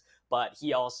hurts, but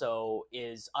he also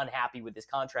is unhappy with his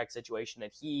contract situation.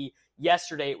 And he,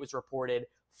 yesterday it was reported,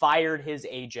 fired his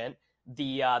agent.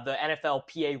 The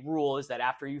NFLPA rule is that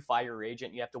after you fire your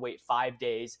agent, you have to wait 5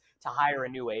 days to hire a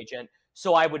new agent.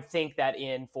 So I would think that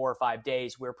in 4 or 5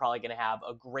 days, we're probably going to have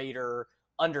a greater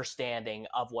understanding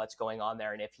of what's going on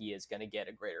there and if he is going to get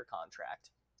a greater contract.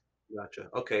 Gotcha.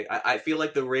 Okay. I feel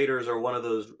like the Raiders are one of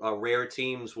those rare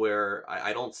teams where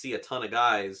I don't see a ton of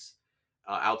guys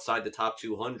outside the top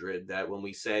 200 that when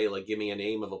we say, like, give me a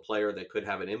name of a player that could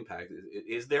have an impact.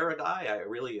 Is there a guy? I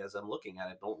really, as I'm looking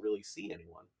at it, don't really see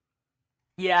anyone.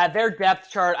 Yeah, their depth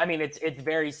chart, I mean, it's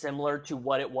very similar to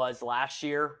what it was last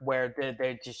year, where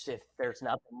they just, if there's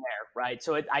nothing there, right?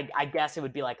 So I guess it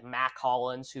would be like Mac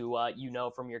Hollins, who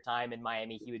from your time in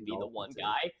Miami, he would be the one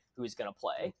guy who's going to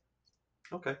play.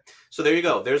 Okay. So there you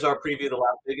go. There's our preview of the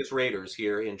Las Vegas Raiders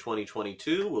here in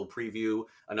 2022. We'll preview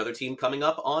another team coming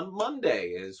up on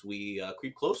Monday as we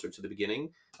creep closer to the beginning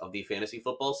of the fantasy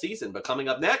football season. But coming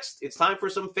up next, it's time for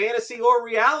some fantasy or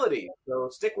reality. So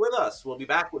stick with us. We'll be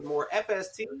back with more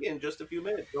FST in just a few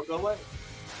minutes. Don't go away.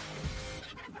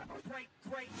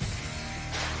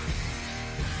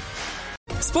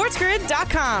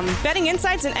 SportsGrid.com. Betting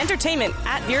insights and entertainment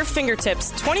at your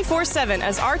fingertips 24/7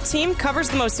 as our team covers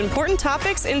the most important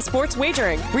topics in sports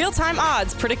wagering. Real-time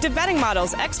odds, predictive betting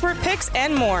models, expert picks,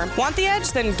 and more. Want the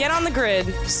edge? Then get on the grid.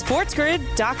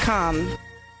 SportsGrid.com.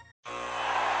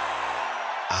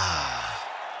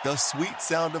 The sweet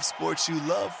sound of sports you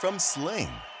love from Sling.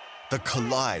 The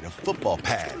collide of football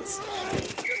pads.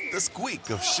 The squeak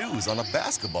of shoes on a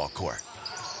basketball court.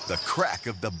 The crack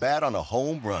of the bat on a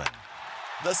home run.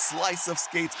 The slice of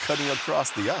skates cutting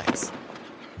across the ice.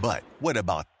 But what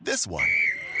about this one?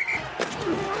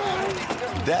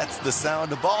 That's the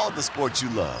sound of all the sports you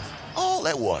love, all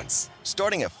at once.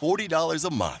 Starting at $40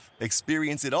 a month.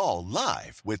 Experience it all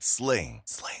live with Sling.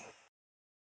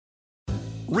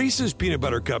 Reese's Peanut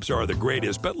Butter Cups are the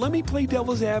greatest, but let me play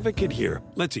devil's advocate here.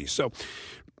 Let's see. So,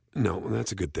 no,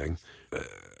 that's a good thing.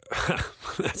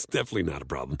 That's definitely not a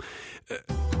problem.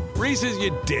 Reese's,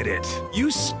 you did it.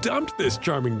 You stumped this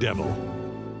charming devil.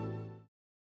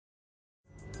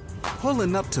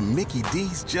 Pulling up to Mickey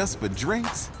D's just for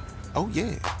drinks? Oh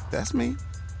yeah, that's me.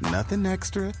 Nothing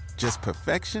extra, just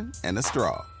perfection and a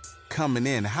straw. Coming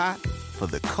in hot for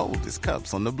the coldest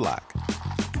cups on the block.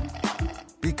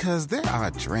 Because there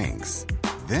are drinks.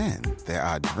 Then there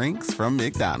are drinks from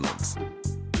McDonald's.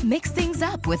 Mix things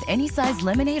up with any size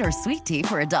lemonade or sweet tea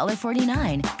for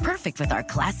 $1.49. Perfect with our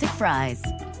classic fries.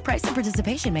 Price and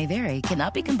participation may vary.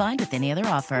 Cannot be combined with any other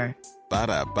offer.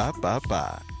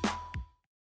 Ba-da-ba-ba-ba.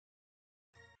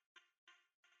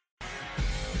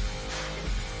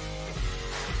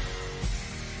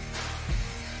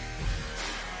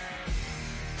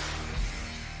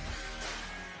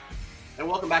 And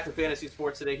welcome back to Fantasy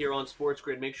Sports Today here on Sports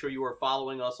Grid. Make sure you are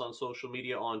following us on social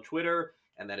media on Twitter,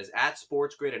 and that is at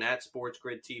Sports Grid and at Sports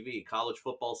Grid TV. College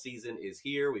football season is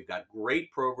here. We've got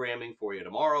great programming for you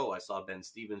tomorrow. I saw Ben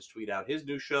Stevens tweet out his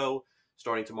new show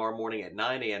starting tomorrow morning at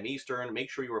 9 a.m. Eastern. Make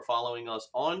sure you are following us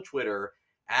on Twitter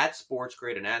at Sports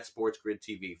Grid and at Sports Grid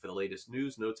TV for the latest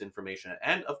news, notes, information,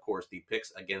 and, of course, the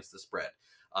picks against the spread.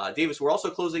 Davis, we're also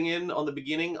closing in on the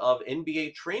beginning of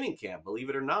NBA training camp. Believe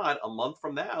it or not, a month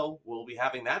from now, we'll be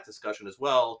having that discussion as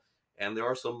well. And there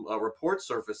are some reports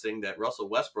surfacing that Russell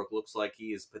Westbrook looks like he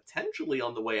is potentially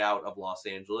on the way out of Los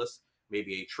Angeles.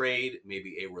 Maybe a trade,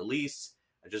 maybe a release.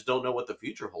 I just don't know what the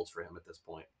future holds for him at this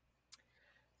point.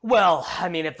 Well, I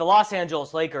mean, if the Los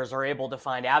Angeles Lakers are able to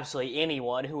find absolutely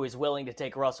anyone who is willing to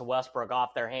take Russell Westbrook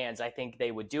off their hands, I think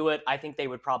they would do it. I think they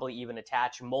would probably even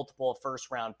attach multiple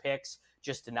first-round picks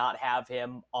just to not have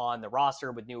him on the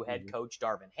roster with new head coach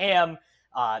Darvin Ham.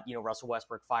 Russell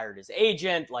Westbrook fired his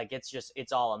agent. Like,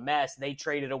 it's all a mess. They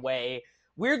traded away.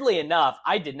 Weirdly enough,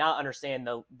 I did not understand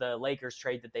the Lakers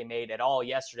trade that they made at all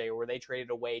yesterday, where they traded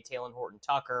away Talen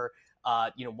Horton-Tucker,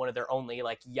 one of their only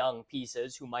young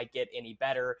pieces who might get any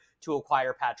better, to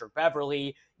acquire Patrick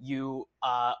Beverley. You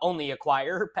only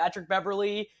acquire Patrick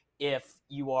Beverley if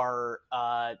you are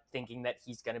thinking that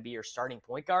he's going to be your starting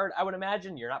point guard. I would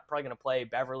imagine you're not probably going to play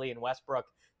Beverley and Westbrook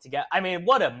together. I mean,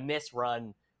 what a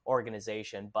misrun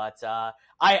organization. But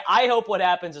I hope what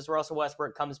happens is Russell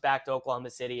Westbrook comes back to Oklahoma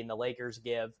City and the Lakers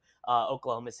give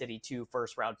Oklahoma City 2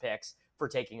 first-round picks for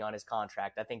taking on his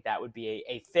contract. I think that would be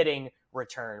a fitting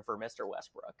return for Mr.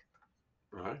 Westbrook.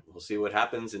 All right, we'll see what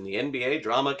happens in the NBA.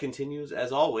 Drama continues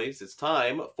as always. It's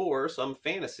time for some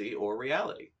fantasy or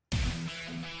reality.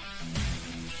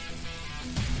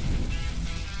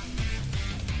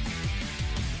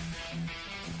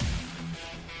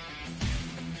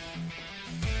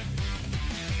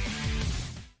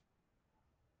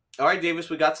 All right, Davis,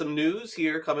 we got some news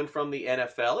here coming from the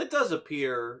NFL. It does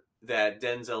appear that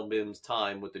Denzel Mims'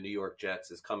 time with the New York Jets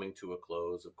is coming to a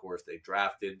close. Of course, they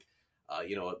drafted,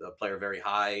 a player very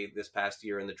high this past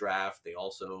year in the draft. They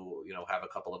also, have a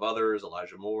couple of others.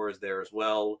 Elijah Moore is there as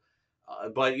well.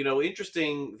 But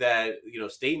interesting that,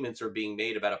 statements are being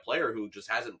made about a player who just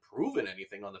hasn't proven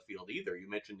anything on the field either. You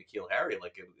mentioned N'Keal Harry.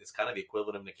 Like, it's kind of the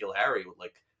equivalent of N'Keal Harry,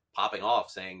 like, popping off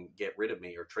saying, get rid of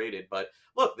me or traded. But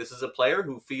look, this is a player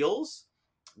who feels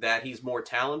that he's more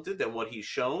talented than what he's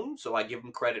shown. So I give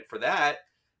him credit for that.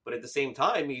 But at the same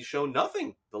time, he's shown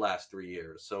nothing the last 3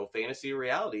 years. So fantasy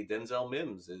reality, Denzel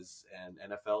Mims is an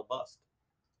NFL bust.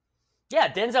 Yeah,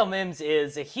 Denzel Mims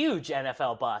is a huge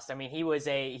NFL bust. I mean, he was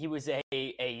a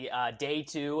day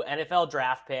 2 NFL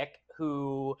draft pick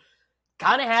who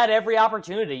kind of had every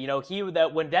opportunity.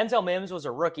 When Denzel Mims was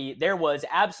a rookie, there was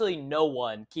absolutely no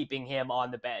one keeping him on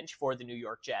the bench for the New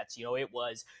York Jets. It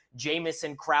was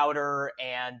Jamison Crowder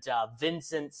and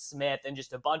Vincent Smith and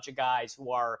just a bunch of guys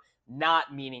who are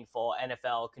not meaningful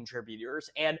NFL contributors.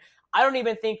 And I don't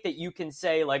even think that you can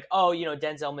say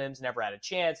Denzel Mims never had a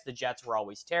chance. The Jets were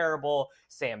always terrible.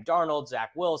 Sam Darnold,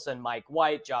 Zach Wilson, Mike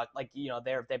White, Josh,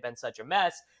 they've been such a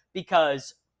mess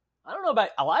because I don't know about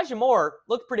Elijah Moore.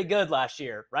 Looked pretty good last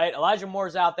year, right? Elijah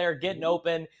Moore's out there getting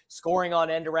open, scoring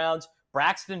on end arounds.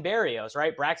 Braxton Berrios,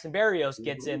 right? Braxton Berrios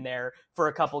gets in there for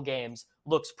a couple games,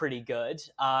 looks pretty good.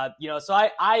 So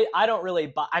I don't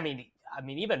really. I mean,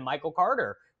 even Michael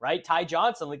Carter, right? Ty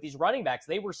Johnson, like these running backs,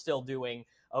 they were still doing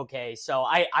okay. So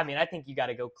I think you got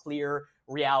to go clear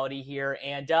reality here.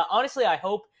 And honestly, I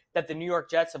hope that the New York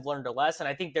Jets have learned a lesson.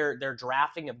 I think their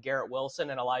drafting of Garrett Wilson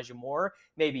and Elijah Moore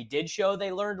maybe did show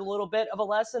they learned a little bit of a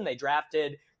lesson. They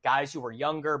drafted guys who were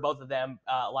younger. Both of them,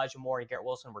 Elijah Moore and Garrett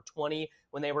Wilson, were 20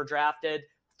 when they were drafted.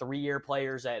 3-year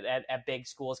players at big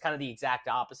schools, kind of the exact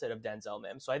opposite of Denzel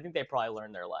Mims. So I think they probably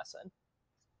learned their lesson.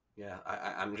 Yeah,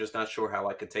 I'm just not sure how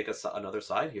I could take another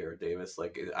side here, Davis.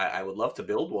 Like, I would love to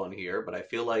build one here, but I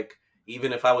feel like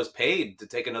even if I was paid to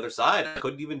take another side, I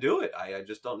couldn't even do it. I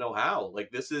just don't know how.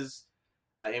 Like, this is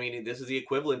the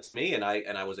equivalent to me, and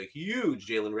I was a huge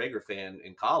Jalen Reagor fan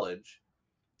in college.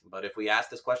 But if we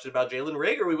asked this question about Jalen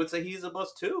Reagor, we would say he's a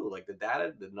bust too. Like, the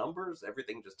data, the numbers,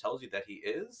 everything just tells you that he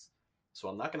is. So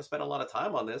I'm not going to spend a lot of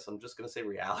time on this. I'm just going to say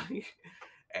reality.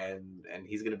 And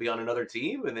he's going to be on another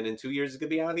team, and then in 2 years he's going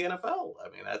to be out of the NFL. I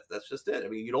mean, that's just it. I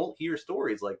mean, you don't hear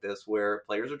stories like this where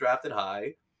players are drafted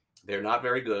high, they're not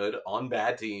very good on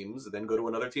bad teams, then go to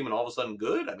another team and all of a sudden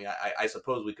good. I mean, I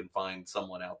suppose we can find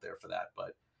someone out there for that,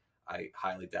 but I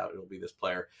highly doubt it'll be this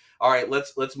player. All right,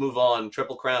 let's move on.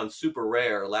 Triple Crown, super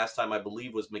rare. Last time I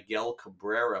believe was Miguel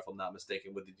Cabrera, if I'm not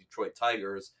mistaken, with the Detroit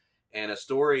Tigers. And a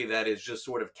story that is just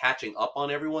sort of catching up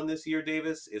on everyone this year,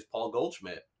 Davis, is Paul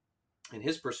Goldschmidt in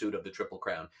his pursuit of the Triple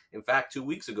Crown. In fact, 2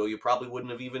 weeks ago, you probably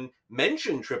wouldn't have even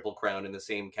mentioned Triple Crown in the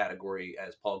same category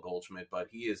as Paul Goldschmidt, but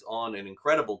he is on an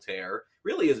incredible tear,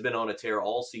 really has been on a tear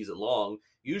all season long.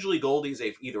 Usually Goldie's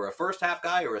either a first half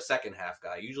guy or a second half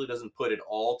guy. Usually doesn't put it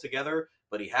all together,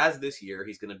 but he has this year.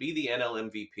 He's going to be the NL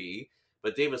MVP.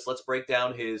 But Davis, let's break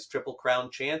down his Triple Crown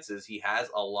chances. He has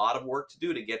a lot of work to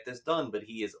do to get this done, but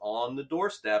he is on the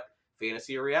doorstep.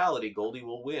 Fantasy or reality, Goldie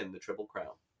will win the Triple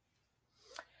Crown.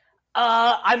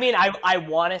 I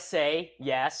want to say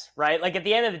yes, right? Like, at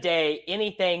the end of the day,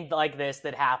 anything like this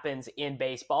that happens in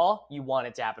baseball, you want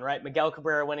it to happen, right? Miguel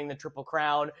Cabrera winning the Triple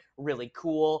Crown, really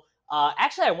cool.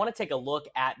 Actually, I want to take a look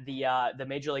at the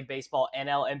Major League Baseball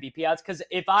NL MVP odds, because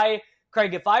if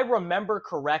I remember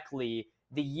correctly,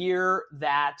 the year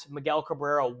that Miguel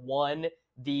Cabrera won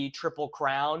the Triple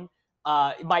Crown,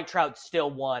 Mike Trout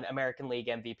still won American League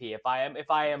MVP. If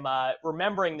I am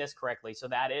remembering this correctly, so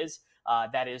that is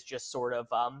just sort of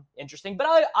interesting.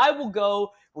 But I will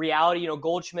go reality.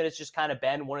 Goldschmidt has just kind of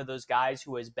been one of those guys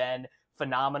who has been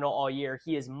phenomenal all year.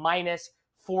 He is minus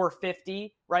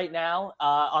 450 right now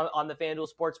on the FanDuel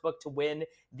Sportsbook to win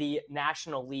the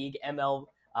National League ML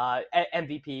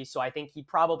MVP. So I think he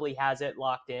probably has it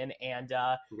locked in. And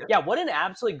what an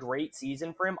absolutely great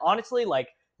season for him. Honestly, like,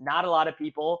 not a lot of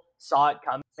people saw it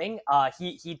coming.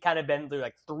 He'd kind of been through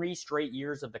like 3 straight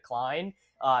years of decline.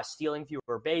 stealing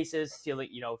fewer bases, stealing,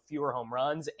 fewer home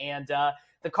runs. And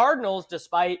the Cardinals,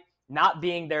 despite not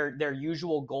being their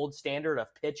usual gold standard of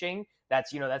pitching,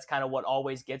 that's kind of what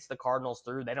always gets the Cardinals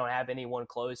through. They don't have anyone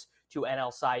close to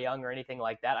NL Cy Young or anything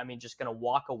like that. I mean, just going to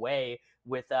walk away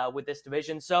with this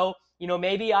division. So,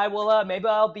 maybe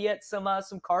I'll be at some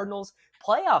Cardinals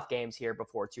playoff games here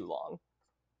before too long.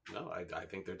 No, I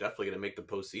think they're definitely going to make the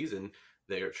postseason.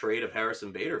 Their trade of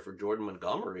Harrison Bader for Jordan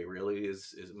Montgomery really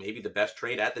is maybe the best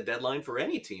trade at the deadline for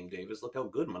any team, Davis. Look how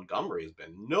good Montgomery has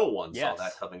been. No one saw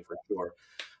that coming for sure.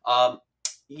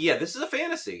 Yeah, this is a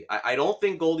fantasy. I don't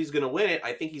think Goldie's going to win it.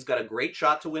 I think he's got a great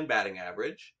shot to win batting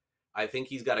average. I think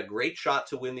he's got a great shot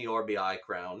to win the RBI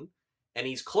crown. And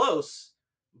he's close,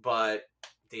 but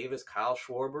Davis, Kyle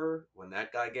Schwarber, when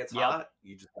that guy gets hot,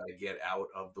 you just got to get out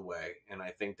of the way. And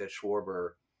I think that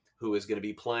Schwarber, who is going to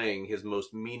be playing his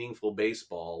most meaningful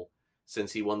baseball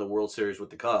since he won the World Series with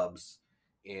the Cubs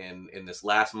in this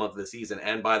last month of the season.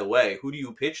 And by the way, who do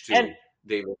you pitch to,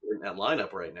 David, in that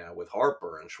lineup right now with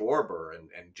Harper and Schwarber and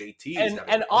JT?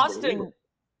 And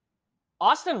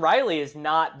Austin Riley is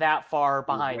not that far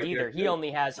behind either. He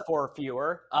only has 4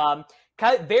 fewer.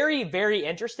 Very, very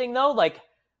interesting though. Like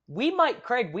we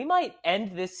might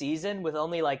end this season with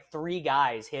only like 3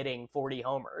 guys hitting 40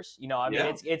 homers.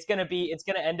 It's going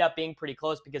to end up being pretty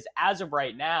close because as of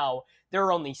right now, there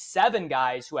are only 7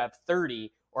 guys who have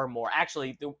 30 or more.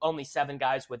 Actually, only 7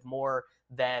 guys with more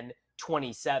than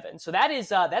 27. So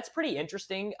that's pretty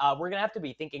interesting. We're going to have to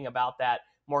be thinking about that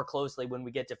more closely when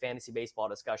we get to fantasy baseball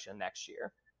discussion next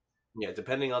year. Yeah,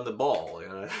 depending on the ball.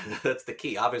 That's the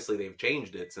key. Obviously, they've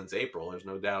changed it since April. There's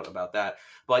no doubt about that.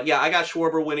 But yeah, I got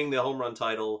Schwarber winning the home run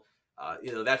title.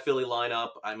 That Philly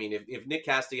lineup, I mean, if Nick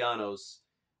Castellanos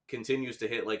continues to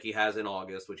hit like he has in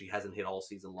August, which he hasn't hit all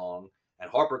season long, and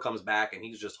Harper comes back and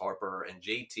he's just Harper, and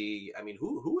JT, I mean,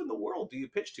 who in the world do you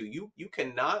pitch to? You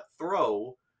cannot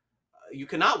throw... You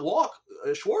cannot walk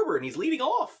Schwarber, and he's leading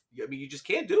off. I mean, you just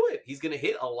can't do it. He's going to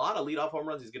hit a lot of leadoff home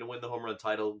runs. He's going to win the home run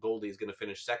title. Goldie is going to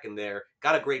finish second there.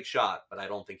 Got a great shot, but I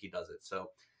don't think he does it.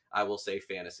 So I will say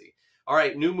fantasy. All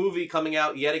right, new movie coming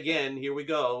out yet again. Here we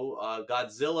go.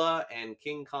 Godzilla and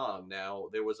King Kong. Now,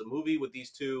 there was a movie with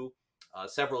these two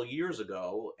several years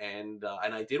ago, and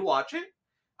I did watch it.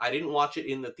 I didn't watch it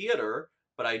in the theater,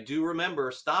 but I do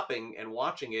remember stopping and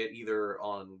watching it either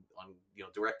on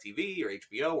DirecTV or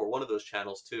HBO or one of those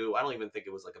channels too. I don't even think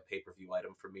it was like a pay-per-view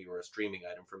item for me or a streaming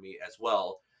item for me as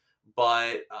well.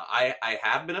 But I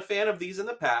have been a fan of these in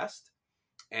the past,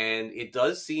 and it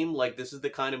does seem like this is the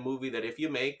kind of movie that if you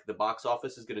make, the box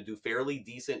office is going to do fairly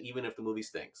decent, even if the movie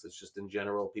stinks. It's just in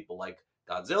general, people like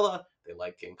Godzilla, they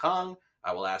like King Kong.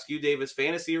 I will ask you, Davis,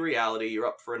 fantasy or reality, you're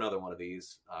up for another one of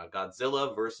these.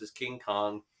 Godzilla versus King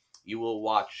Kong. You will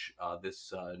watch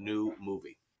this new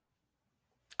movie.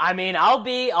 I mean, I'll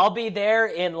be there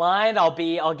in line. I'll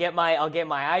get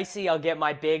my icy. I'll get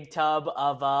my big tub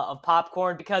of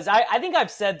popcorn because I think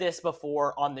I've said this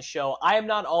before on the show. I am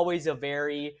not always a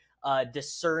very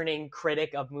discerning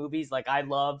critic of movies. Like I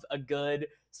love a good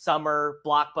summer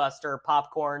blockbuster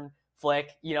popcorn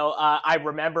flick. I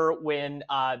remember when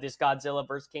this Godzilla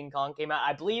vs. King Kong came out.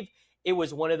 I believe it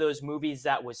was one of those movies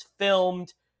that was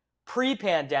filmed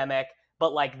pre-pandemic,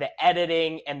 but like the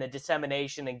editing and the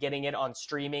dissemination and getting it on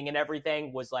streaming and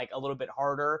everything was like a little bit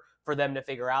harder for them to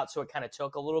figure out. So it kind of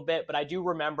took a little bit, but I do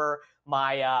remember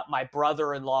my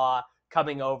brother-in-law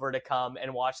coming over to come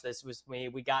and watch this with me.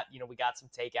 We got some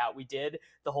takeout. We did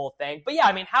the whole thing. But yeah,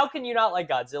 I mean, how can you not like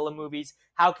Godzilla movies?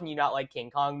 How can you not like King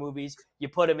Kong movies? You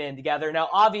put them in together. Now,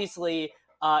 obviously,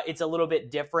 it's a little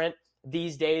bit different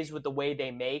these days with the way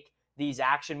they make these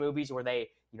action movies where they,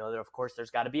 of course,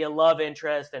 there's got to be a love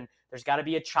interest and there's got to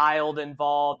be a child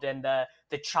involved, and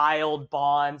the child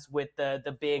bonds with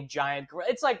the big giant.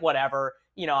 It's like whatever,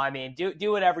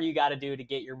 do whatever you got to do to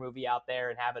get your movie out there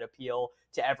and have it appeal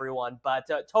to everyone. But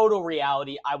total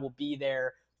reality, I will be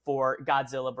there for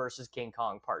Godzilla versus King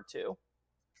Kong Part 2.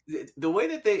 The way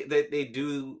that they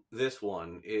do this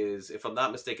one is, if I'm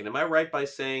not mistaken, am I right by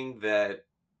saying that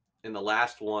in the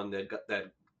last one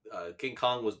that King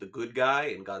Kong was the good guy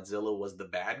and Godzilla was the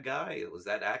bad guy? Was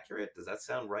that accurate? Does that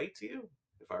sound right to you?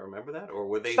 If I remember that, or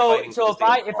were they fighting? So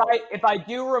if I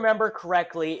do remember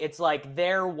correctly, it's like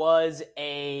there was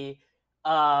a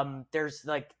there's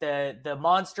like the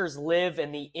monsters live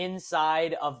in the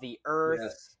inside of the earth.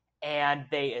 Yes. And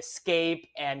they escape,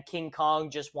 and King Kong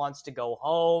just wants to go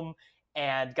home,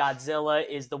 and Godzilla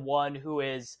is the one who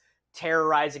is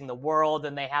terrorizing the world,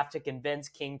 and they have to convince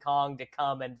King Kong to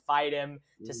come and fight him.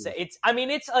 To say it's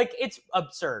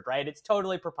absurd, right? It's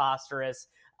totally preposterous.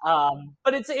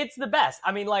 But it's the best.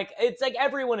 I mean, like, it's like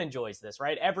everyone enjoys this,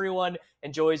 right? Everyone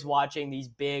enjoys watching these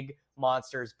big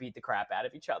monsters beat the crap out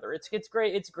of each other. It's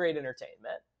great. It's great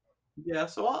entertainment. Yeah,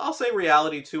 so I'll say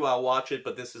reality too. I'll watch it,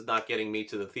 but this is not getting me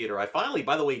to the theater. I finally,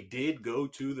 by the way, did go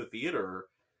to the theater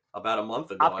about a month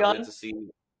ago. Top Gun? I went to see.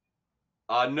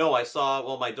 No, I saw.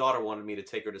 Well, my daughter wanted me to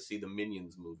take her to see the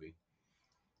Minions movie.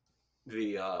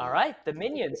 All right, the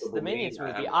Minions movie.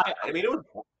 I mean,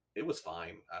 it was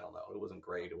fine. I don't know. It wasn't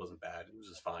great. It wasn't bad. It was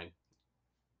just fine.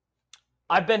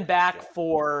 I've been back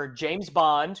for James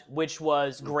Bond, which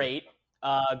was great.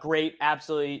 Great,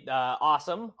 absolutely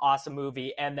awesome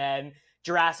movie. And then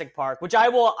Jurassic Park, which I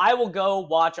will go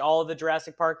watch all of the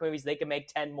Jurassic Park movies. They can make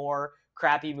 10 more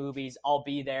crappy movies. I'll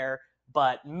be there.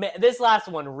 But this last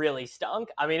one really stunk.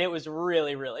 I mean, it was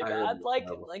really, really bad.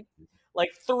 Like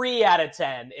 3 out of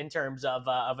 10 in terms of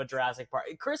a Jurassic Park.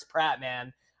 Chris Pratt,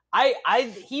 man,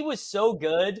 he was so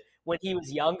good when he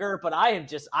was younger, but I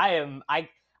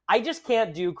just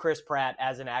can't do Chris Pratt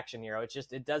as an action hero.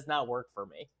 It does not work for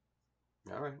me.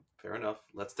 All right, fair enough.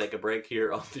 Let's take a break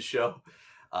here on the show.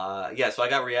 So I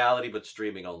got reality, but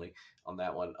streaming only on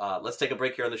that one. Let's take a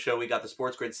break here on the show. We got the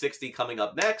Sports Grid 60 coming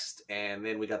up next, and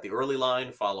then we got the early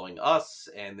line following us,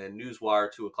 and then Newswire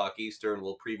 2:00 Eastern.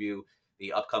 We'll preview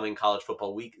the upcoming college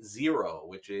football week 0,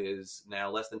 which is now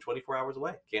less than 24 hours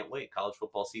away. Can't wait. College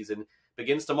football season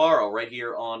begins tomorrow right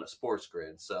here on Sports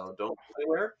Grid. So don't go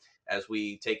anywhere as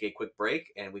we take a quick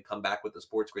break and we come back with the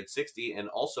Sports Grid 60. And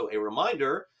also a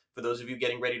reminder for those of you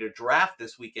getting ready to draft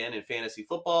this weekend in fantasy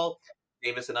football,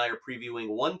 Davis and I are previewing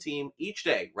one team each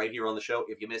day right here on the show.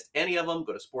 If you missed any of them,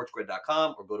 go to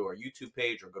sportsgrid.com or go to our YouTube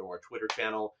page or go to our Twitter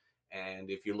channel. And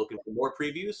if you're looking for more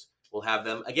previews, we'll have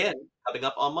them again coming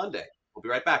up on Monday. We'll be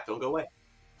right back. Don't go away.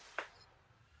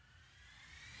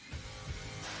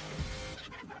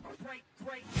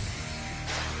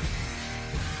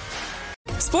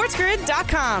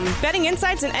 SportsGrid.com. Betting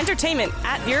insights and entertainment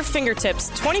at your fingertips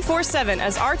 24/7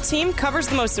 as our team covers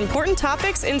the most important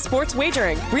topics in sports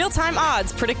wagering. Real-time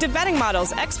odds, predictive betting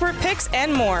models, expert picks,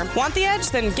 and more. Want the edge?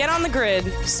 Then get on the grid.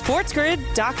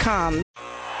 SportsGrid.com.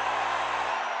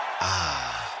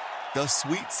 The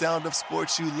sweet sound of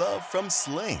sports you love from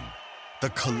Sling. The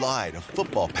collide of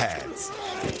football pads.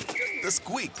 The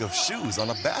squeak of shoes on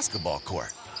a basketball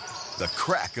court. The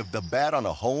crack of the bat on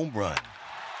a home run.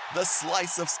 The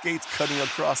slice of skates cutting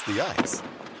across the ice.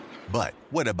 But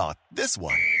what about this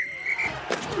one?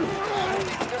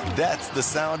 That's the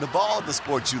sound of all the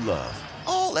sports you love,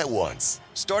 all at once.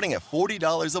 Starting at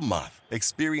 $40 a month.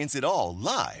 Experience it all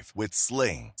live with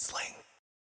Sling.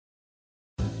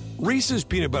 Reese's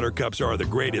Peanut Butter Cups are the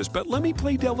greatest, but let me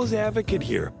play devil's advocate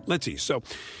here. Let's see. So,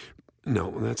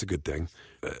 no, that's a good thing.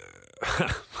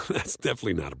 That's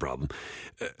definitely not a problem.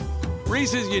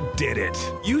 Reese's, you did it.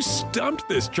 You stumped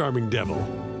this charming devil.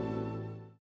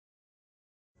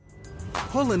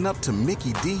 Pulling up to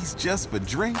Mickey D's just for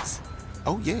drinks?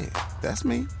 Oh yeah, that's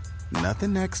me.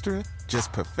 Nothing extra,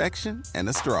 just perfection and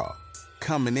a straw.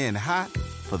 Coming in hot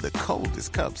for the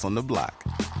coldest cups on the block.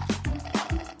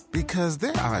 Because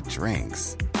there are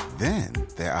drinks. Then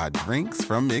there are drinks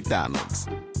from McDonald's.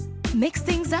 Mix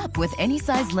things up with any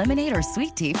size lemonade or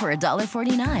sweet tea for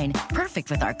 $1.49. Perfect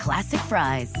with our classic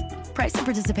fries. Price and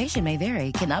participation may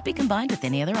vary. Cannot be combined with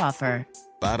any other offer.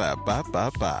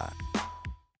 Ba-da-ba-ba-ba.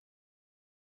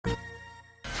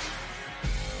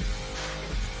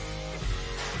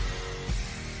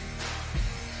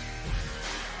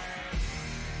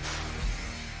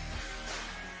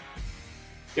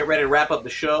 Get ready to wrap up the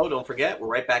show. Don't forget, we're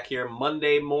right back here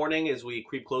Monday morning as we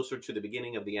creep closer to the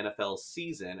beginning of the NFL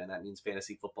season, and that means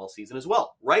fantasy football season as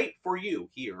well. Right for you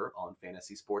here on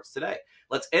Fantasy Sports Today.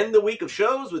 Let's end the week of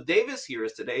shows with Davis. Here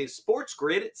is today's Sports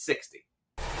Grid 60.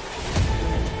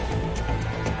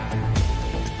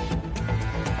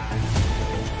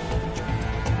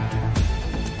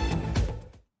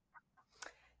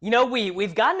 You know,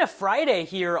 we've gotten to Friday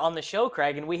here on the show,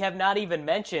 Craig, and we have not even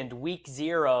mentioned week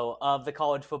 0 of the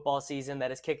college football season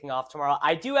that is kicking off tomorrow.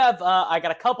 I do have, I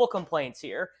got a couple complaints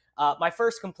here. My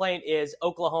first complaint is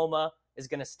Oklahoma is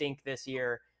going to stink this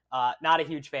year. Not a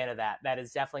huge fan of that. That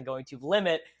is definitely going to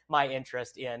limit my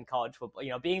interest in college football.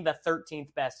 You know, being the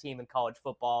 13th best team in college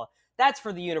football, that's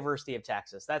for the University of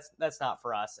Texas. That's not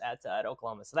for us at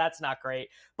Oklahoma. So that's not great.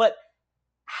 But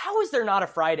how is there not a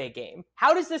Friday game?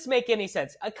 How does this make any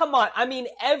sense? Come on. I mean,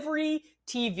 every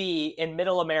TV in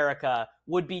Middle America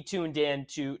would be tuned in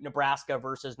to Nebraska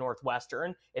versus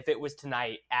Northwestern if it was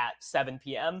tonight at 7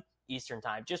 p.m. Eastern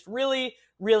time. Just really,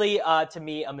 really, to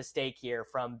me, a mistake here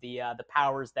from the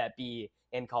powers that be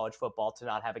in college football to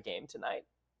not have a game tonight.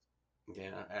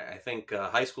 Yeah, I think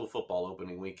high school football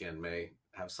opening weekend may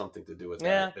have something to do with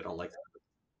Yeah. that. They don't like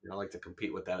to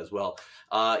compete with that as well.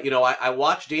 I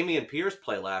watched Dameon Pierce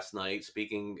play last night.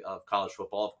 Speaking of college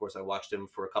football, of course, I watched him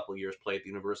for a couple of years play at the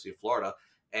University of Florida.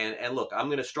 And look, I'm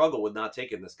going to struggle with not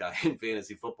taking this guy in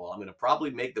fantasy football. I'm going to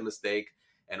probably make the mistake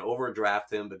and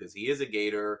overdraft him because he is a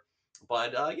Gator.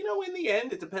 But, in the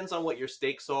end, it depends on what your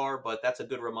stakes are. But that's a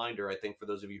good reminder, I think, for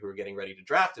those of you who are getting ready to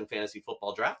draft in fantasy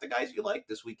football. Draft the guys you like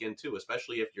this weekend, too,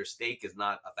 especially if your stake is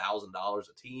not $1,000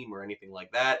 a team or anything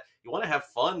like that. You want to have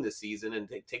fun this season and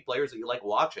take players that you like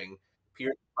watching.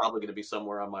 Pierce is probably going to be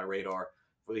somewhere on my radar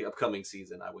for the upcoming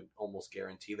season. I would almost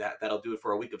guarantee that. That'll do it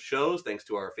for a week of shows. Thanks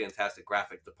to our fantastic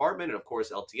graphics department and, of course,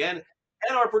 LTN.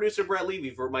 And our producer, Brett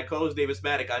Levy. For my co-host, Davis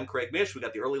Maddock, I'm Craig Mish. We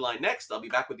got the early line next. I'll be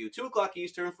back with you 2 o'clock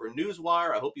Eastern for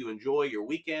Newswire. I hope you enjoy your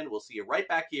weekend. We'll see you right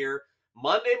back here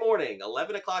Monday morning,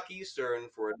 11 o'clock Eastern,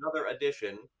 for another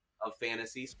edition of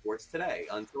Fantasy Sports Today.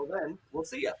 Until then, we'll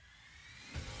see you.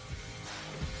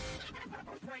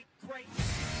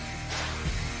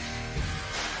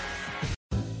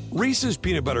 Reese's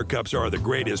Peanut Butter Cups are the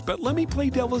greatest, but let me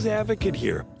play devil's advocate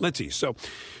here. Let's see. So,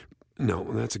 no,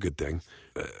 that's a good thing.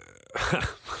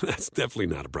 That's definitely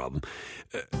not a problem.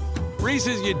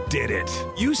 Reese's, you did it.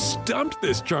 You stumped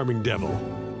this charming devil.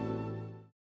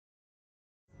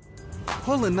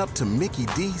 Pulling up to Mickey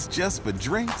D's just for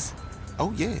drinks?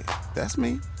 Oh yeah, that's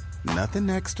me. Nothing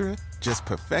extra, just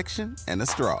perfection and a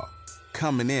straw.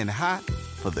 Coming in hot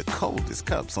for the coldest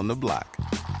cups on the block.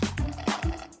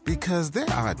 Because there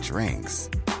are drinks.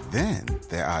 Then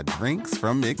there are drinks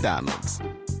from McDonald's.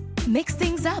 Mix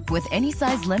things up with any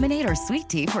size lemonade or sweet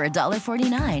tea for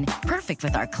 $1.49. Perfect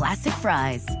with our classic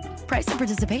fries. Price and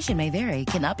participation may vary.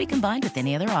 Cannot be combined with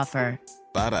any other offer.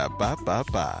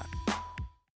 Ba-da-ba-ba-ba.